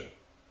future.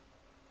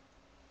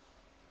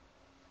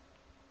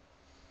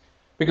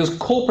 Because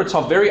corporates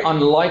are very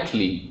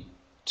unlikely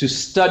to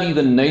study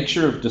the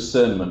nature of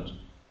discernment,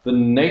 the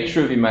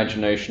nature of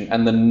imagination,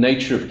 and the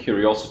nature of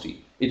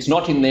curiosity. It's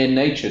not in their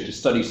nature to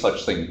study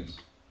such things.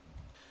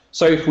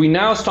 So if we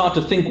now start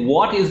to think,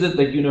 what is it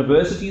that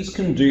universities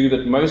can do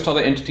that most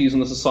other entities in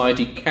the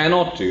society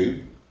cannot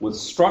do, with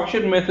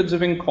structured methods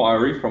of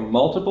inquiry from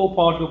multiple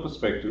partial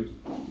perspectives,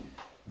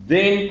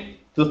 then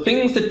the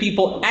things that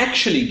people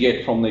actually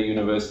get from their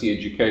university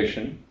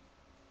education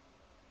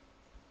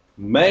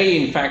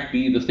may in fact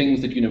be the things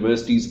that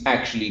universities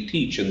actually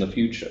teach in the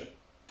future.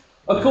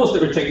 Of course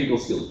there are technical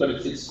skills, but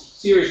it's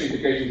serious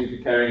implications if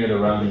you're carrying it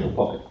around in your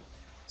pocket.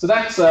 So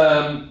that's,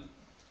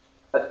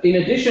 in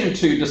addition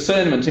to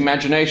discernment,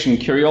 imagination,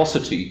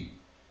 curiosity,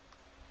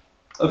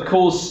 of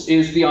course,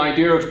 is the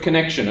idea of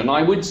connection. And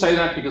I would say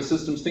that because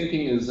systems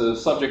thinking is a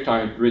subject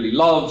I really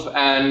love,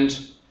 and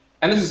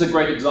this is a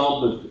great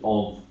example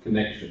of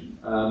connection.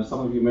 Some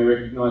of you may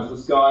recognize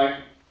this guy, a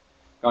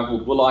guy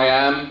called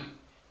will.i.am.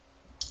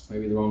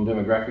 Maybe the wrong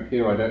demographic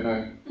here, I don't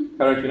know.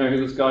 Karen, do you know who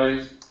this guy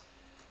is?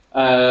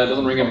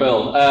 Doesn't ring a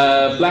bell.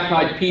 Black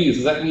Eyed Peas,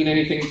 does that mean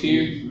anything to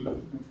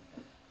you?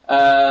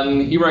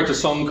 He wrote a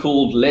song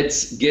called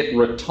Let's Get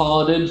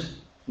Retarded.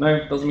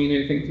 No, doesn't mean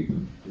anything to you.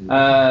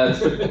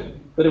 It's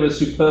a bit of a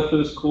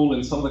superfluous call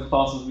in some of the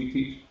classes we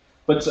teach.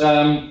 But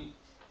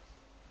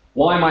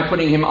why am I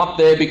putting him up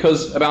there?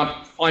 Because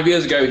about 5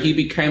 years ago, he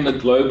became the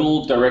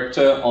global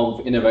director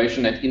of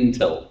innovation at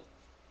Intel.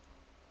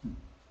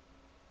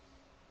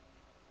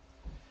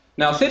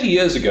 Now, 30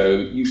 years ago,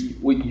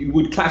 you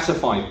would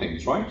classify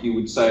things, right? You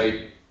would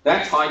say,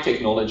 that's high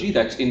technology,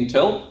 that's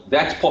Intel,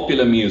 that's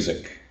popular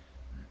music.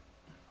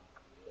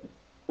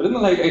 But in the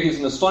late 80s,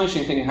 an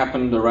astonishing thing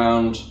happened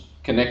around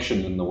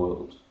connection in the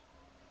world.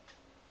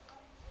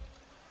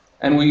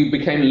 And we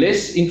became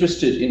less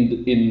interested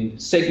in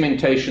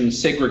segmentation,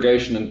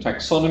 segregation, and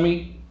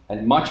taxonomy,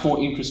 and much more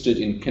interested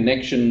in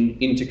connection,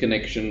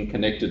 interconnection,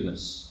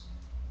 connectedness.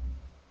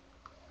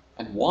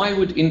 And why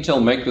would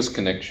Intel make this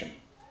connection?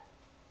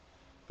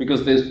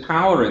 Because there's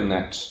power in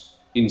that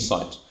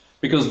insight.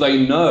 Because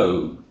they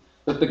know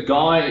that the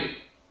guy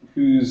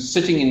who's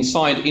sitting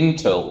inside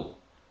Intel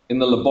in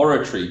the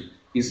laboratory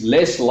is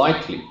less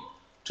likely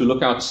to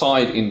look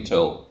outside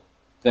Intel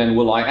than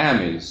will.i.am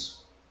is.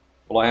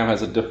 will.i.am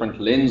has a different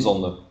lens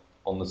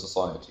on the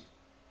society.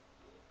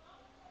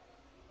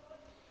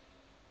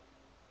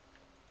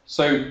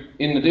 So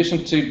in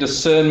addition to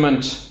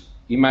discernment,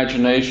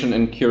 imagination,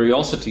 and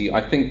curiosity,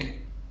 I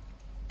think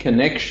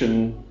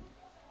connection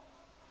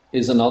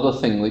is another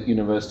thing that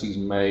universities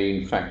may,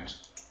 in fact,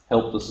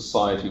 help the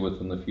society with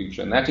in the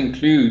future. And that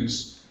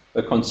includes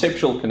a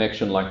conceptual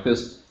connection like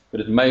this, but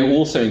it may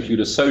also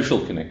include a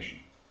social connection.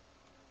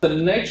 The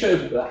nature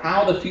of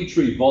how the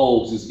future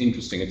evolves is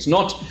interesting.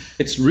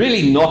 It's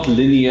really not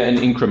linear and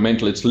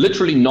incremental. It's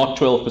literally not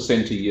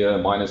 12% a year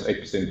minus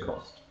 8%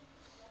 cost.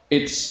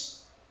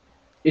 It's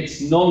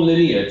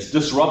non-linear, it's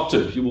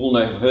disruptive. You all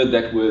have heard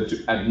that word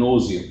ad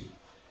nauseum.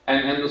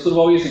 And the sort of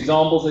obvious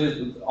examples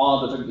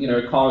are that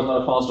a car is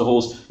not a faster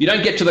horse. You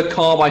don't get to the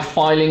car by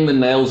filing the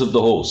nails of the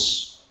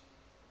horse,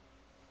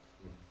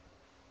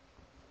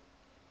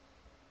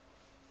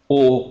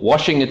 or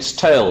washing its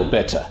tail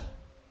better.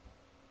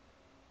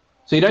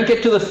 So you don't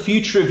get to the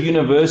future of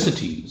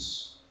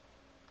universities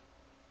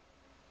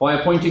by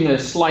appointing a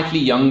slightly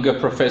younger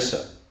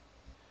professor.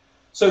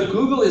 So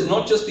Google is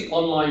not just the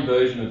online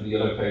version of the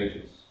Yellow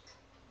Pages.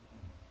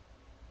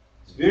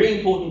 It's a very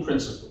important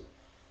principle.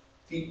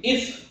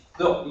 If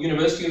the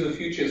university of the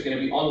future is going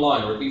to be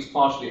online, or at least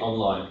partially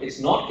online, it's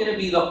not going to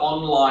be the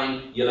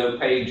online Yellow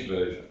Page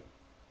version.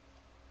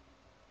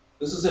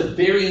 This is a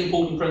very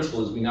important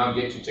principle as we now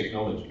get to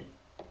technology.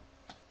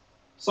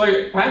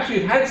 So perhaps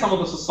we've had some of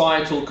the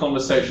societal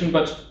conversation,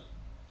 but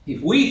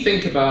if we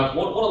think about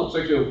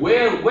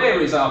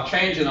where is our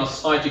change in our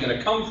society going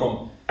to come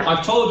from,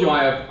 I've told you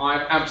I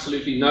have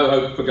absolutely no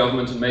hope for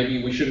government, and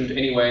maybe we shouldn't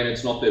anyway, and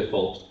it's not their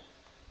fault.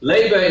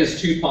 Labour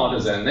is too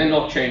partisan. They're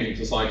not changing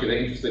society. They're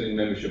interested in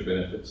membership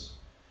benefits.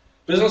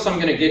 Business I'm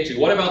going to get to.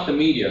 What about the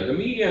media? The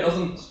media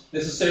doesn't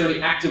necessarily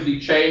actively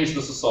change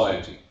the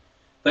society.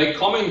 They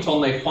comment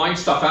on, they find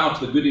stuff out,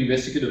 the good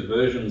investigative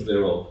versions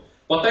thereof.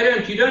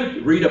 But you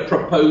don't read a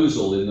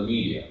proposal in the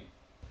media.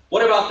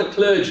 What about the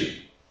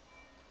clergy?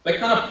 They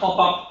kind of pop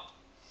up,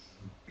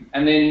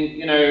 and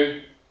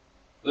then,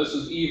 this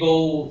is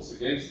evil, it's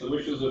against the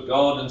wishes of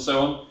God, and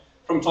so on.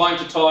 From time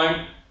to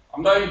time,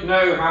 I don't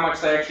know how much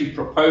they actually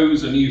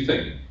propose a new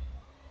thing.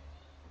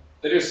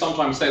 They just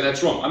sometimes say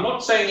that's wrong. I'm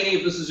not saying any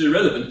of this is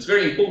irrelevant. It's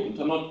very important.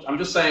 I'm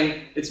just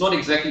saying it's not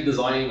exactly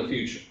designing the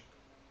future.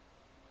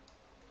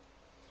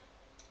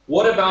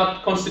 What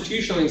about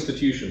constitutional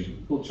institutions?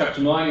 We call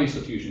Chapter 9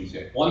 institutions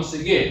here. Once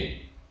again,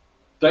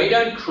 they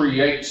don't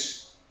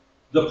create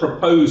the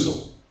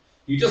proposal.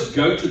 You just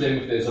go to them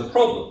if there's a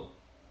problem.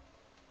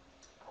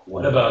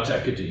 What about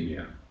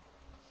academia?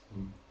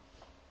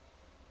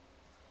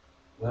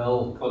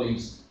 Well,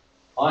 colleagues,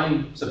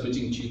 I'm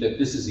submitting to you that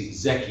this is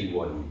exactly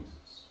what it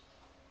is.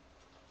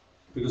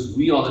 Because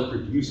we are the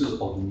producers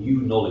of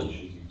new knowledge,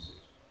 as you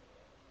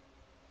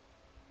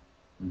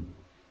said.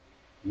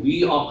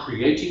 We are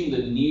creating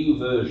the new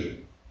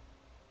version.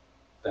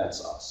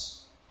 That's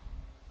us.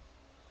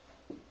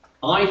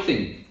 I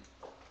think,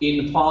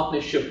 in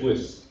partnership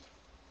with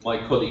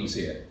my colleagues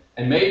here,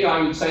 and maybe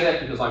I would say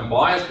that because I'm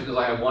biased, because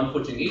I have one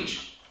foot in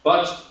each,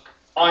 but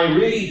I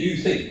really do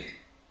think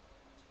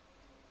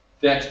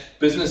that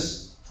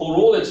business, for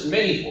all its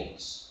many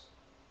faults,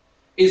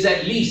 is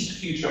at least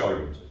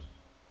future-oriented.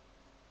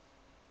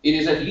 It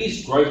is at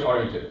least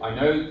growth-oriented. I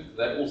know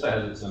that also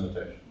has its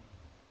limitations.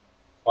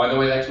 By the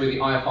way, that's where the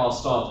IFR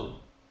started,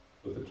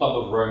 with the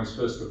Club of Rome's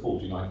first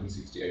report in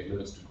 1968,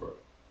 Limits to Growth.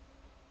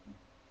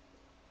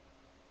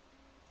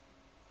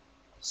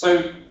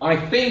 So I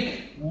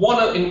think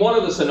in one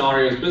of the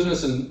scenarios,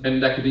 business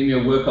and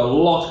academia work a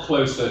lot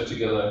closer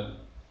together.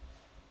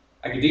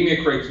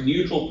 Academia creates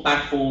neutral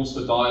platforms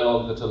for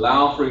dialogue that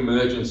allow for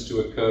emergence to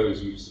occur,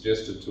 as you've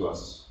suggested to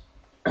us.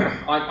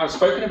 I've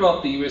spoken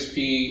about the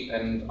USP,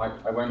 and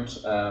I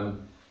won't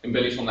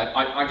embellish on that.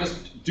 I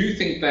just do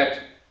think that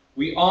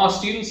we are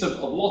students of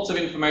lots of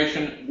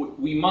information.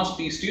 We must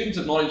be students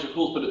of knowledge, of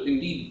course, but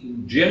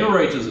indeed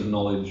generators of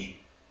knowledge,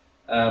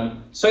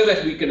 so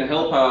that we can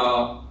help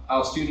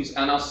our students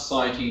and our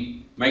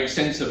society make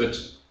sense of it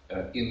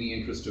in the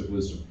interest of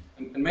wisdom.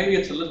 And maybe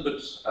it's a little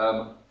bit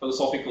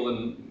philosophical,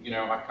 and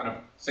I kind of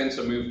sense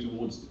a move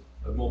towards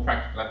a more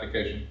practical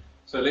application.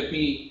 So let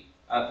me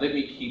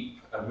keep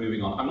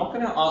moving on. I'm not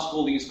going to ask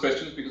all these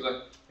questions because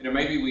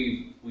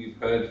maybe we've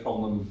heard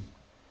from them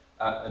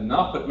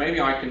enough, but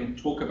maybe I can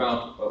talk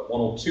about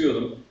one or two of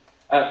them.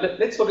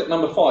 Let's look at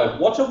number 5.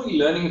 What are we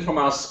learning from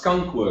our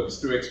skunk works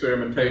through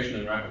experimentation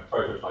and rapid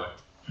prototype?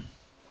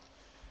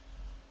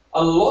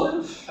 A lot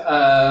of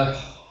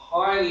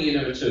highly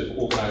innovative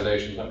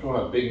organizations, I'm talking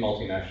about big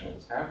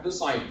multinationals, have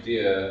this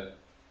idea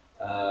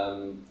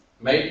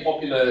made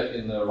popular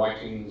in the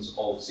writings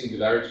of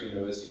Singularity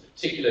University,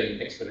 particularly in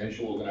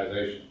exponential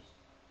organizations,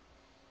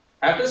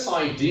 have this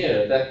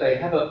idea that they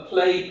have a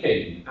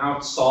playpen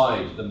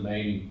outside the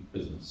main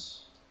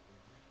business,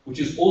 which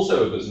is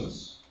also a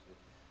business,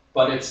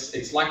 but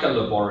it's like a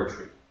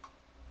laboratory,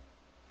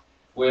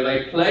 where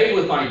they play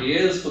with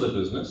ideas for the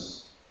business,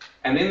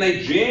 and then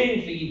they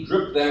gently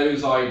drip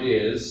those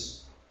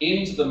ideas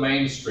into the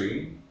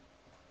mainstream,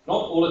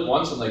 not all at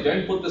once, and they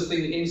don't put this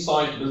thing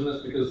inside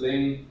business because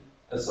then,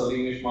 as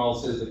Salim Ismail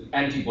says, the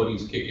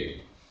antibodies kick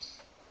in.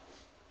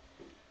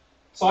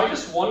 So I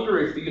just wonder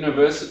if the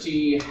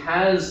university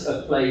has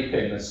a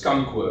playpen, a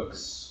skunk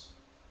works,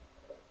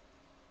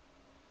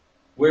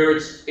 where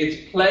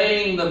it's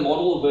playing the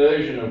model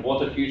version of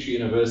what a future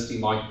university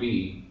might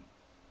be,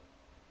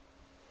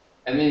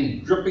 and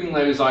then dripping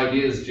those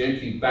ideas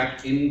gently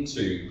back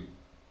into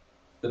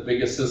the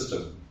bigger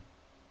system.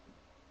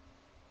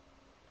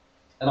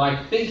 And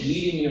I think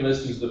leading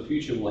universities of the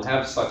future will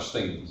have such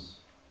things.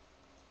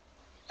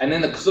 And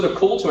then the sort of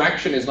call to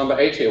action is number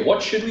 8 here.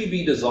 What should we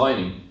be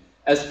designing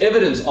as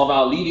evidence of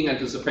our leading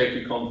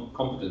anticipatory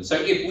competence? So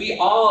if we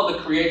are the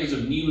creators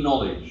of new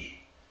knowledge,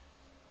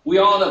 we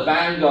are the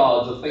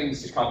vanguards of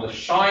things to come, the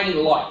shining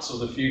lights of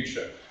the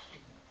future,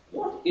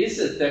 what is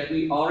it that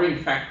we are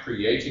in fact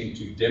creating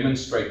to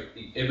demonstrate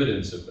the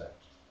evidence of that?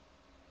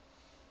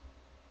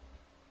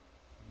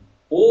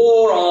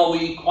 Or are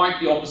we quite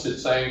the opposite,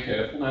 saying,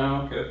 careful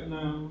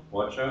now,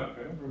 watch out,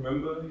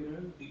 remember,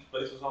 these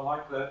places are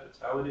like that, it's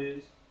how it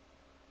is.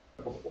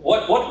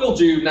 What we'll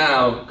do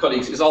now,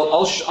 colleagues, is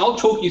I'll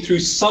talk you through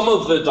some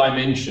of the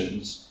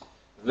dimensions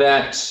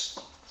that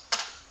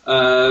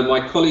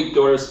my colleague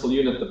Doris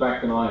Viljoen at the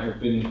back and I have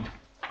been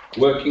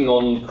working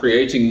on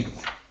creating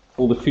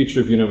for the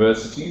future of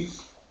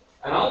universities.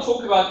 And I'll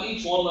talk about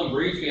each one of them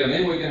briefly, and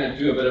then we're going to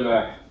do a bit of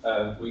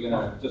we're going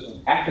to just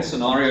hack a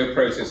scenario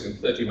process in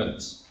 30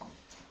 minutes.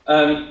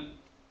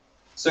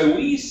 So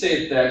we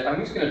said that, I'm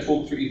just going to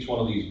talk through each one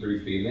of these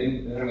briefly,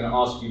 and then I'm going to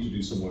ask you to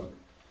do some work.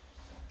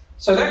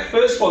 So that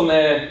first one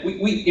there,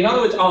 in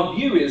other words, our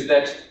view is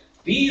that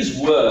these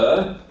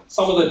were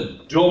some of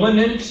the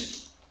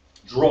dominant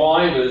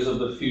drivers of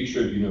the future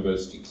of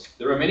universities.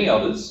 There are many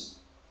others.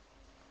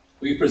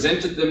 We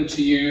presented them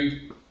to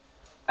you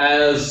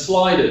as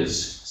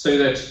sliders, so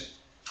that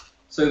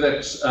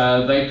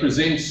they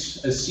present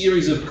a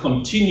series of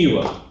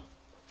continua,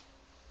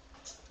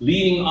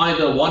 leaning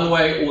either one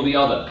way or the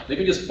other. Let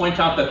me just point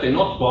out that they're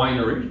not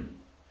binary.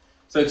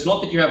 So it's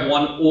not that you have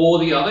one or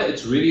the other,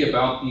 it's really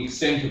about the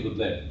extent of the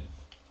them.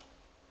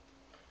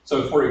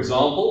 So for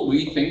example,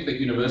 we think that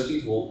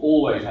universities will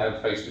always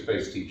have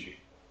face-to-face teaching.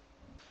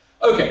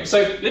 Okay,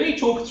 so let me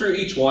talk through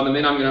each one, and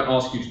then I'm going to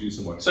ask you to do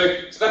some work. So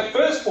that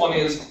first one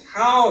is,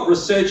 how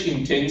research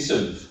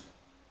intensive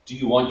do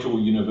you want your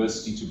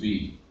university to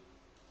be?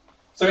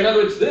 So in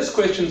other words, this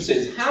question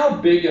says, how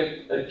big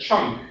a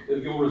chunk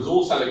of your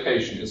resource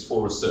allocation is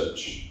for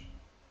research?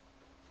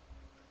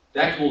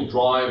 That will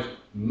drive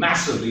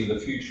massively the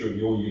future of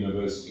your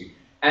university.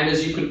 And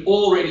as you can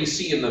already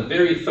see in the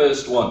very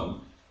first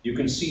one, you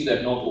can see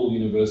that not all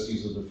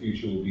universities of the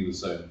future will be the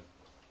same.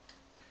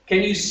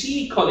 Can you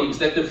see, colleagues,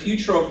 that the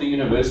future of the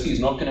university is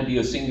not going to be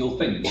a single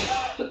thing?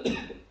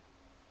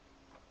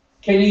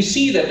 Can you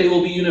see that there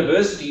will be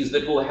universities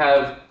that will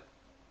have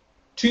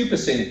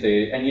 2%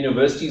 there and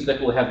universities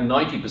that will have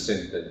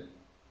 90% there?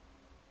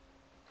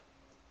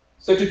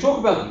 So to talk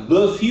about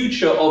the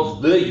future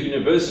of the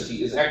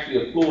university is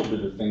actually a flawed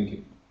bit of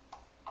thinking.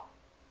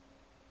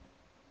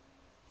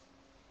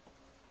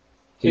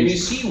 Can you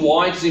see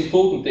why it's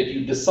important that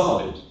you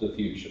decide the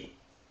future?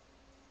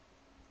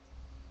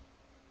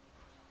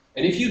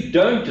 And if you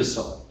don't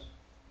decide,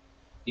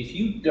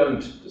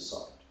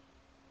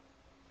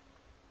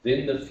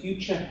 then the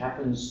future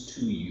happens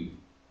to you.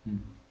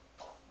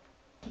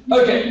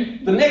 Okay,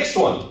 the next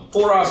one,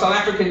 for our South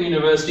African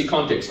university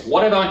context,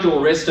 what about your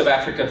rest of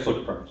Africa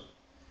footprint?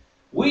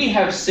 We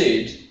have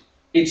said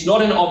it's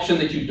not an option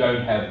that you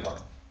don't have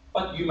one,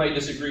 but you may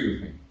disagree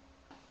with me.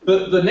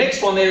 The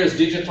next one there is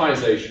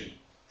digitization.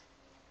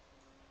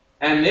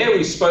 And there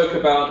we spoke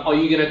about, are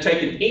you going to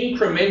take an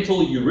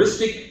incremental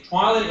heuristic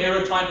trial and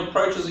error type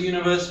approach as a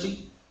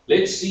university?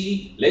 Let's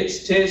see,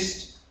 let's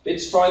test,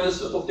 let's try this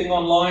little thing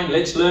online,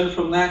 let's learn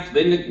from that,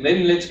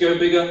 then let's go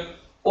bigger.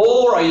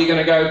 Or are you going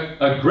to go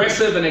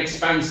aggressive and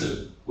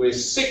expansive? We're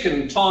sick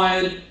and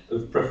tired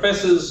of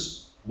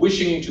professors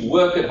wishing to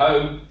work at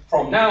home.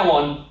 From now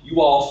on,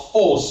 you are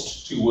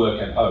forced to work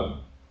at home.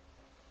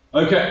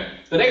 Okay,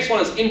 the next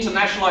one is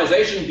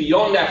internationalization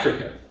beyond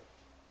Africa.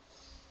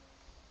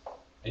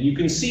 And you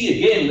can see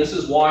again, this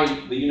is why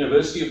the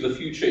university of the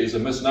future is a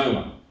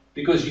misnomer,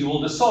 because you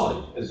will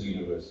decide as a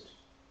university.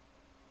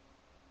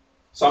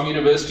 Some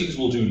universities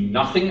will do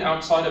nothing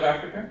outside of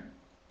Africa,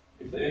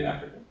 if they're in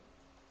Africa.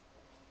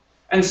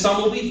 And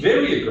some will be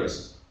very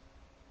aggressive.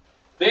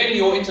 Then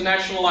your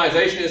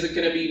internationalization, is it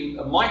going to be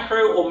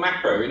micro or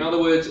macro? In other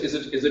words, is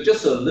it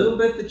just a little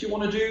bit that you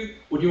want to do,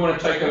 or do you want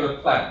to take over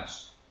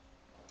plans?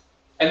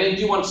 And then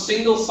do you want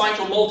single site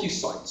or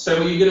multi-site?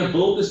 So are you going to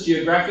build this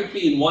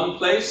geographically in one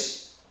place,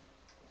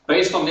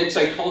 based on, let's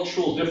say,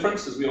 cultural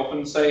difference, as we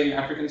often say in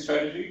African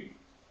strategy?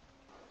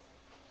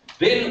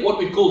 Then what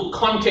we call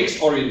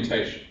context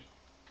orientation.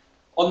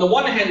 On the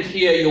one hand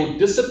here, you're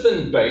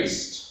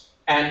discipline-based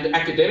and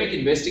academic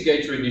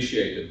investigator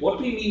initiated.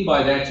 What we mean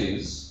by that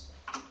is,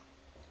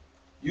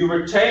 you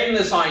retain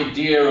this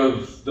idea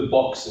of the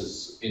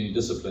boxes in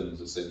disciplines,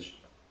 essentially.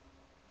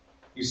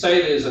 You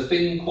say there's a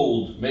thing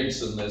called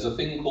medicine, there's a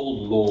thing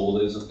called law,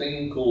 there's a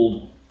thing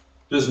called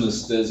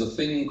business, there's a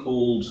thing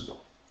called,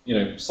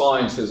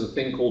 science, there's a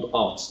thing called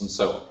arts, and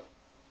so on.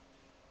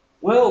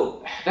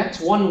 Well, that's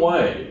one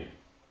way.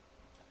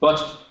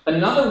 But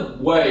another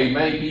way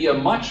may be a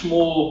much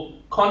more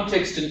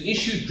context and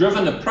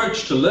issue-driven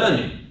approach to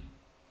learning.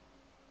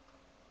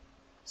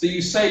 So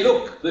you say,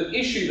 look, the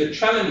issue, the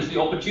challenge, the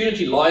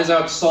opportunity lies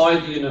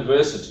outside the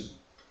university.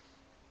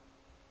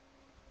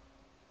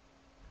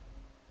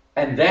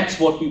 And that's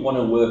what we want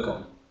to work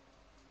on.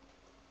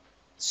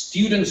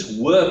 Students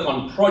work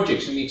on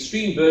projects. In the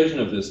extreme version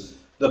of this,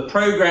 the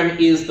program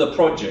is the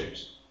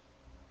project.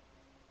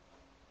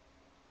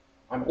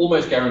 I'm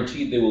almost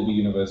guaranteed there will be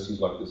universities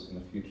like this in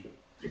the future.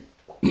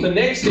 The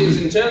next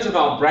is, in terms of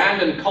our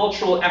brand and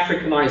cultural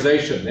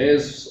Africanization,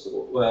 there's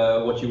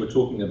what you were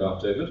talking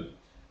about, David.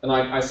 And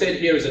I said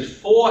here, is it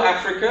for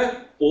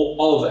Africa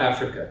or of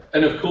Africa?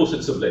 And of course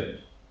it's a blend.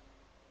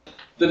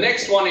 The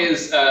next one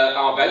is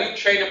our value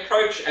chain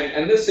approach,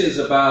 and this is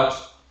about,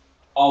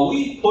 are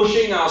we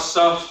pushing our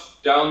stuff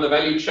down the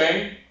value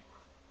chain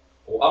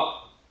or up?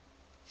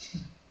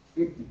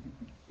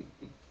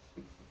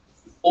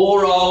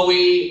 Or are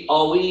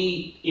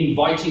we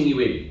inviting you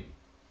in?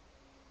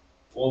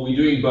 Or are we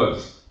doing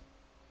both?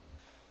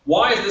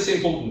 Why is this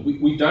important?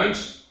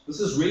 This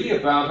is really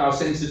about our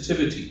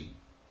sensitivity.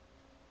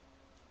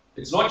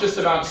 It's not just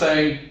about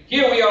saying,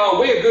 here we are,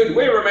 we're good,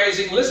 we're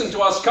amazing, listen to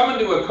us, come and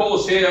do a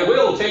course here,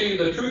 we'll tell you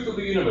the truth of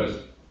the universe.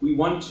 We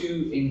want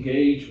to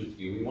engage with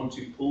you, we want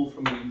to pull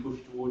from you, push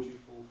towards you,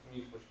 pull from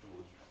you, push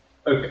towards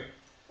you. Okay.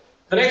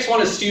 The next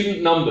one is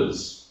student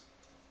numbers.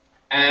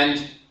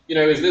 And,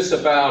 is this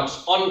about,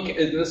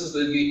 this is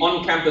the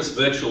on-campus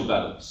virtual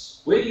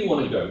balance. Where do you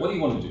want to go? What do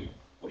you want to do?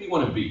 What do you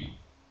want to be?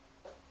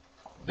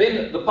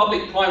 Then the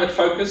public-private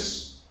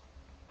focus.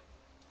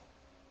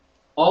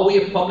 Are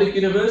we a public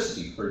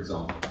university, for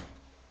example?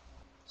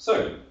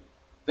 So,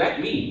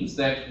 that means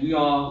that we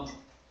are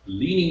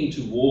leaning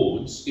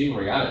towards, in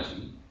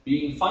reality,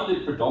 being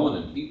funded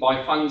predominantly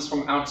by funds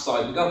from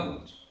outside the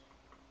government.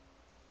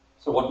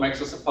 So what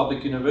makes us a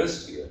public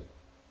university then?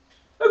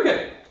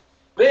 Okay,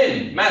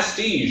 then,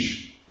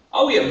 mastige.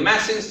 Are we a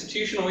mass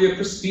institution or are we a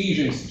prestige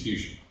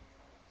institution?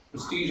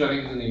 Prestige, I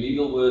think, is an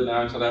illegal word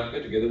now in South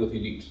Africa, together with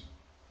elite.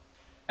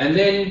 And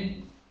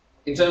then,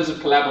 in terms of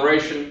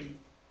collaboration,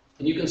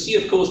 and you can see,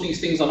 of course, these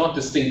things are not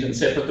distinct and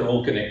separate, they're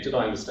all connected,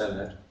 I understand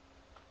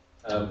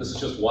that. This is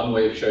just one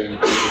way of showing it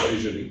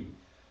visually.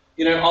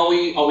 Are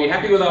we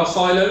happy with our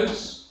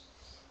silos?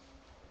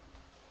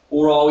 Or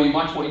Or are we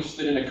much more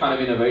interested in a kind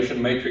of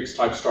innovation matrix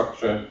type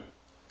structure?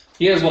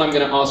 Here's what I'm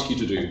going to ask you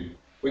to do.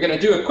 We're going to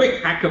do a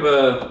quick hack of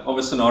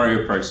a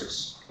scenario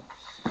process.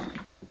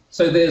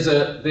 So there's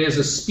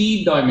a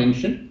speed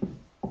dimension.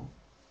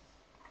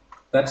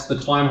 That's the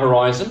time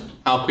horizon.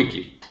 How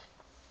quickly?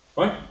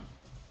 Right?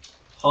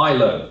 High,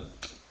 low.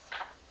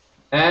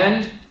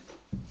 And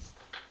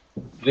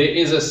there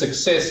is a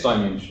success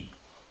dimension.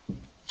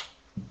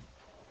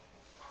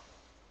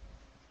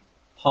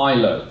 High,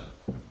 low.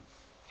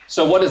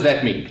 So what does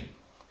that mean?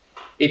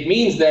 It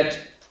means that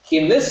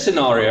in this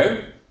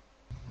scenario,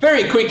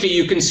 very quickly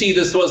you can see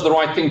this was the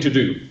right thing to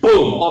do.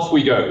 Boom, off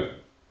we go.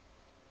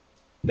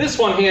 This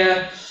one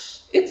here,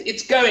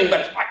 it's going, but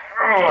it's like,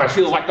 oh, it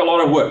feels like a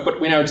lot of work, but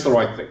we know it's the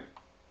right thing.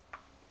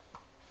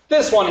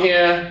 This one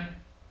here,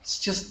 it's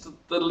just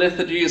the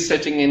lethargy is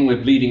setting in,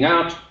 we're bleeding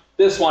out.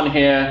 This one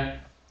here,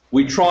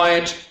 we try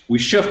it, we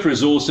shift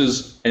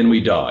resources, and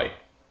we die.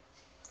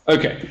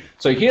 Okay,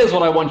 so here's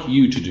what I want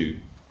you to do.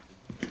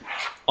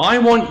 I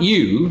want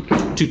you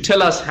to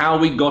tell us how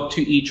we got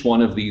to each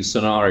one of these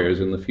scenarios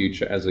in the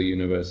future as a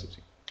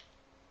university.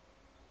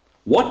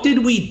 What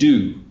did we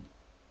do?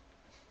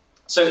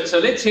 So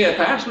let's hear,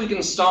 perhaps we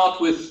can start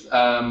with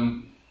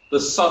the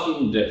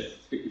sudden death.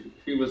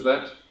 Who was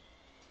that?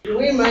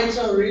 We made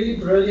some really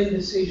brilliant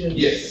decisions.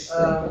 Yes.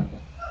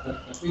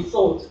 We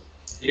thought.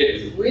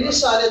 Yes. We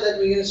decided that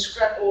we're going to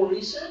scrap all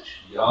research.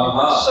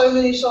 Uh-huh. So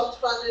many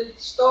soft-funded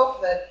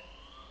staff that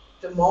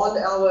demand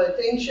our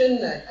attention,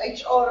 and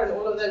HR and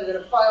all of that. We're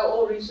going to fire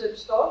all research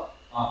staff.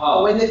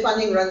 Uh-huh. When their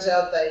funding runs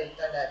out, they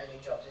don't have any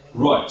jobs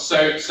anymore. Right.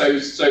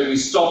 So we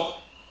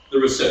stop the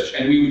research,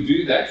 and we would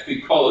do that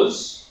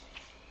because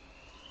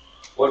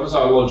what was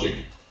our logic?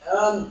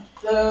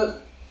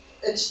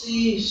 It's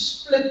the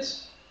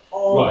split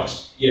of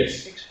Right.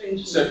 Yes.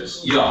 expenses.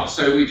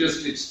 So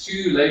it's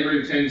too labor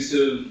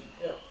intensive,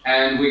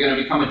 and we're going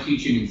to become a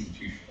teaching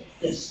institution.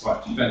 Yes.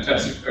 Right.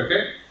 Fantastic.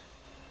 Okay.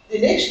 The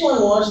next one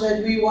was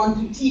that we want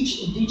to teach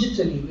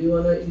digitally. We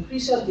want to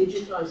increase our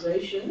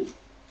digitization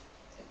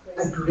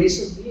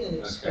aggressively and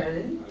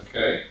expand.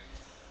 Okay.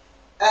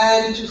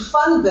 And to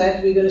fund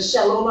that, we're going to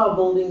sell all our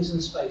buildings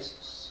and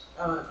spaces,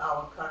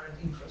 our current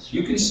infrastructure.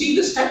 You can see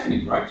this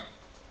happening, right?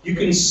 You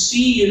can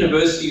see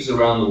universities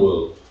around the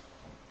world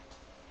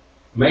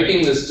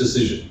making this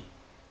decision.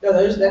 No,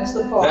 that's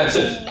the part. That's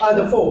it.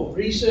 The four: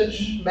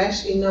 research,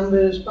 mass in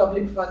numbers,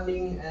 public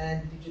funding,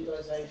 and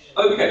digitization.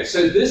 Okay,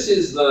 so this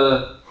is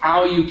the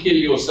how you kill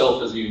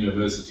yourself as a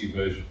university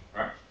version,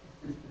 right?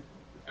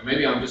 And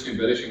maybe I'm just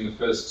embellishing the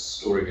first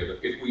story here,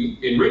 but if we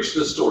enrich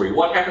the story,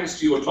 what happens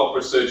to your top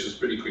researchers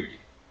pretty quickly?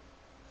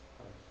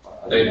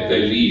 They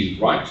leave,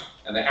 right?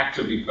 And they're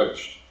actively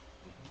poached.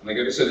 And they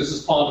go, so this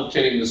is part of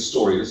telling this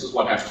story, this is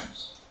what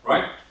happens,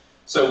 right?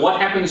 So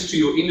what happens to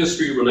your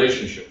industry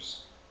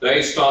relationships?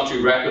 They start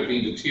to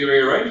rapidly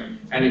deteriorate,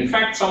 and in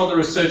fact some of the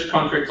research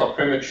contracts are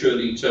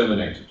prematurely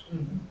terminated.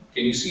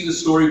 Can you see the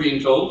story being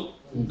told?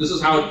 This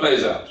is how it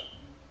plays out.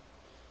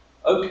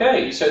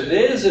 Okay, so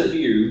there's a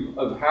view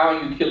of how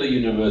you kill a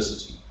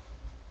university.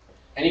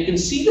 And you can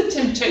see the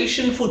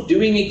temptation for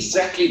doing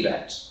exactly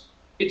that.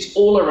 It's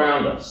all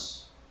around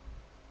us.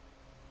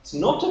 It's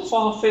not a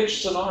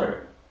far-fetched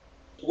scenario.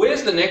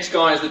 Where's the next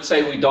guys that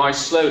say we die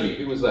slowly?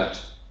 Who was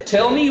that?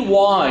 Tell me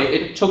why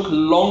it took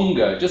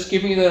longer. Just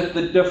give me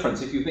the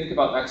difference. If you think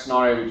about that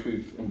scenario, which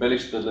we've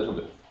embellished a little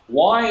bit.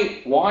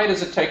 Why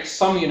does it take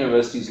some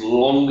universities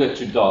longer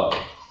to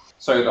die?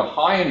 So the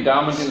high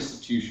endowment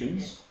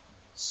institutions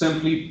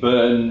simply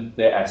burn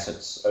their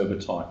assets over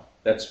time.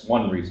 That's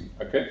one reason,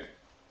 okay?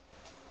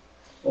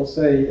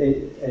 Also,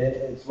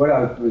 it's what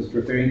I was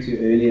referring to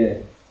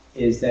earlier,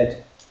 is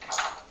that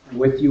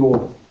with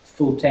your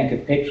full tank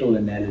of petrol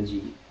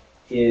analogy,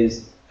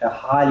 is a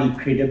highly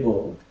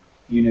credible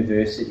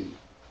university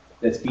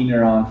that's been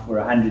around for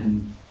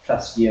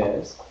 100+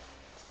 years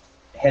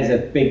has a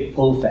big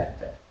pull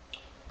factor.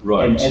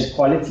 Right. And as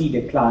quality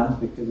declines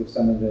because of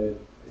some of the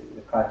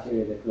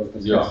criteria that we'll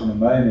discuss in a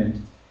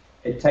moment,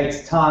 it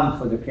takes time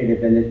for the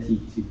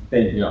credibility to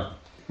thin. Yeah.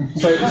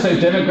 So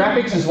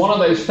demographics is one of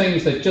those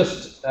things that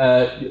just,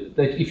 that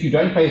if you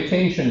don't pay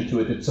attention to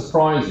it, it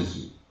surprises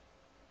you.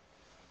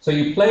 So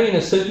you play in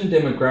a certain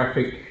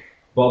demographic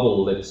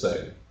bubble, let's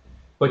say,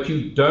 but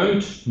you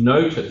don't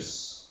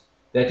notice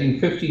that in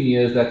 15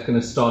 years that's going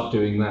to start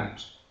doing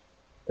that.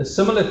 A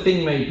similar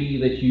thing may be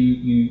that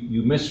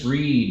you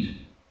misread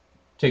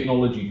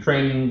technology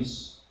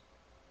trends,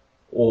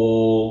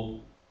 or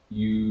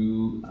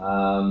you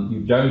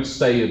don't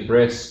stay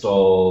abreast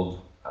of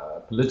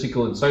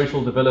political and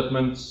social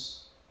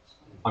developments.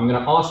 I'm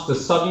going to ask the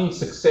sudden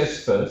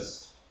success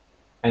first,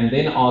 and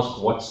then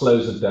ask what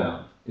slows it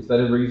down. Is that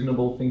a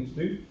reasonable thing to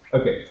do?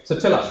 Okay, so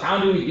tell us, how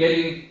do we get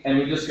in and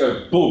we just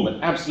go, boom, it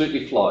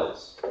absolutely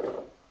flies?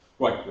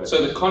 Right,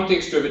 so the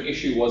context-driven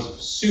issue was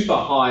super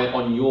high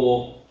on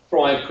your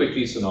thrive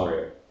quickly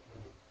scenario.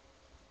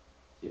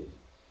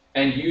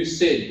 And you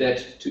said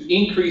that to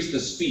increase the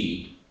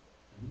speed,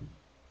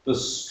 the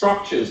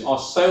structures are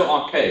so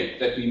archaic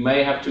that we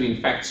may have to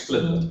in fact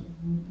split them.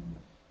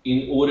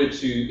 in order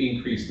to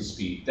increase the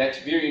speed. That's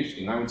very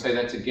interesting. I would say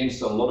that's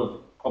against a lot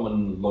of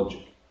common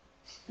logic.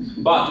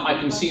 But I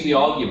can see the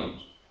argument.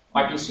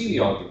 I can see the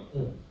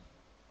argument.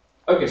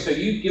 Okay, so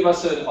you give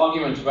us an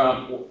argument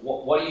about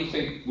what do you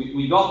think,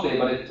 we got there,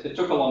 but it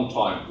took a long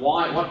time.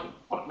 Why?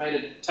 What made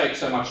it take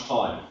so much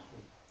time?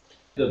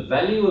 The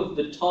value of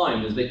the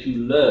time is that you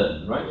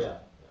learn, right? Yeah.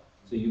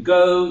 So you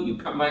go, you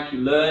come back, you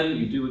learn,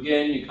 you do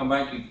again, you come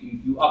back,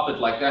 you up it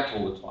like that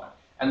all the time.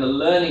 And the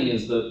learning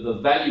is the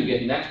value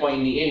getting. That's why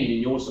in the end, in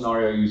your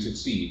scenario, you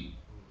succeed.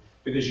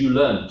 Because you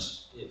learned.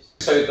 Yes.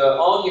 So the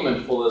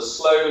argument for the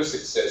slow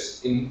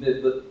success,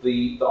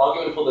 the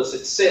argument for the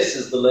success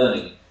is the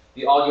learning.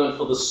 The argument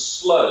for the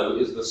slow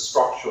is the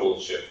structural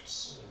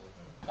shifts.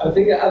 I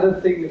think the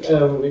other thing,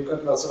 we've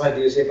got lots of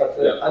ideas here, but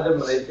the other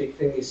main big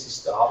thing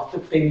is how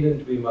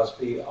dependent we must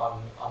be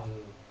on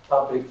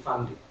public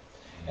funding.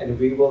 And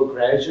we will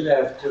gradually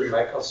have to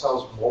make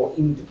ourselves more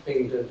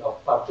independent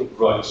of public funding.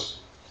 Right.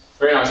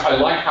 Very nice. I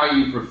like how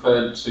you've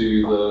referred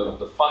to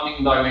the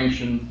funding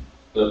dimension,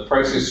 the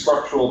process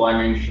structural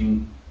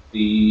dimension,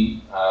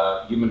 the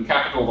human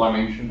capital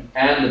dimension,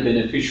 and the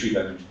beneficiary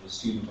dimension, the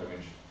student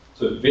dimension.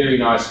 So a very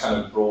nice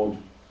kind of broad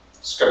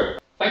scope.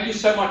 Thank you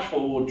so much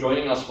for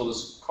joining us for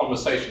this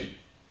conversation.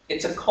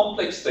 It's a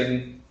complex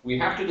thing. We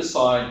have to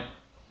decide.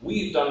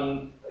 We've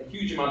done a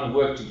huge amount of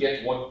work to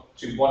get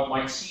to what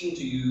might seem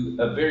to you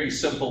a very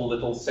simple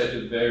little set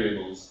of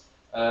variables.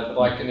 But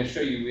I can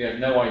assure you we have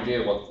no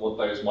idea what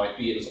those might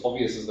be, as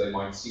obvious as they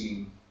might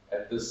seem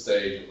at this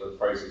stage of the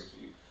process for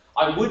you.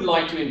 I would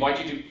like to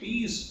invite you to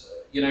please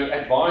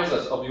advise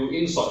us of your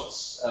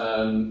insights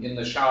in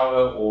the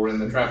shower or in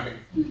the traffic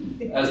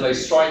as they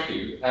strike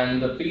you.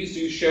 And please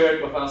do share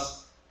it with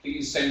us.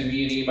 Please send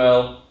me an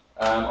email.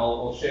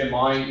 I'll share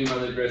my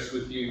email address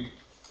with you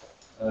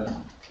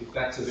if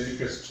that's of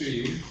interest to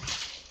you.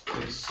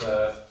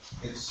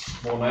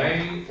 It's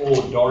Morne or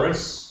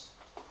Doris.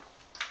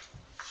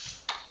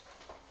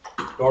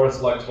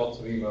 Doris likes lots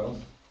of emails.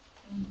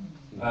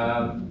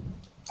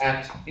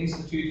 At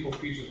Institute for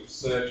Futures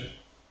Research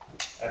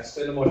at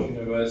Stellenbosch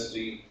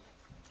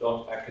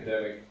University.academic.South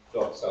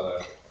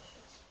Africa.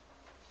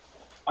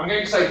 I'm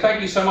going to say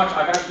thank you so much.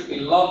 I've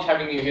absolutely loved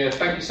having you here.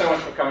 Thank you so much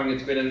for coming.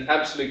 It's been an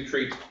absolute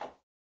treat.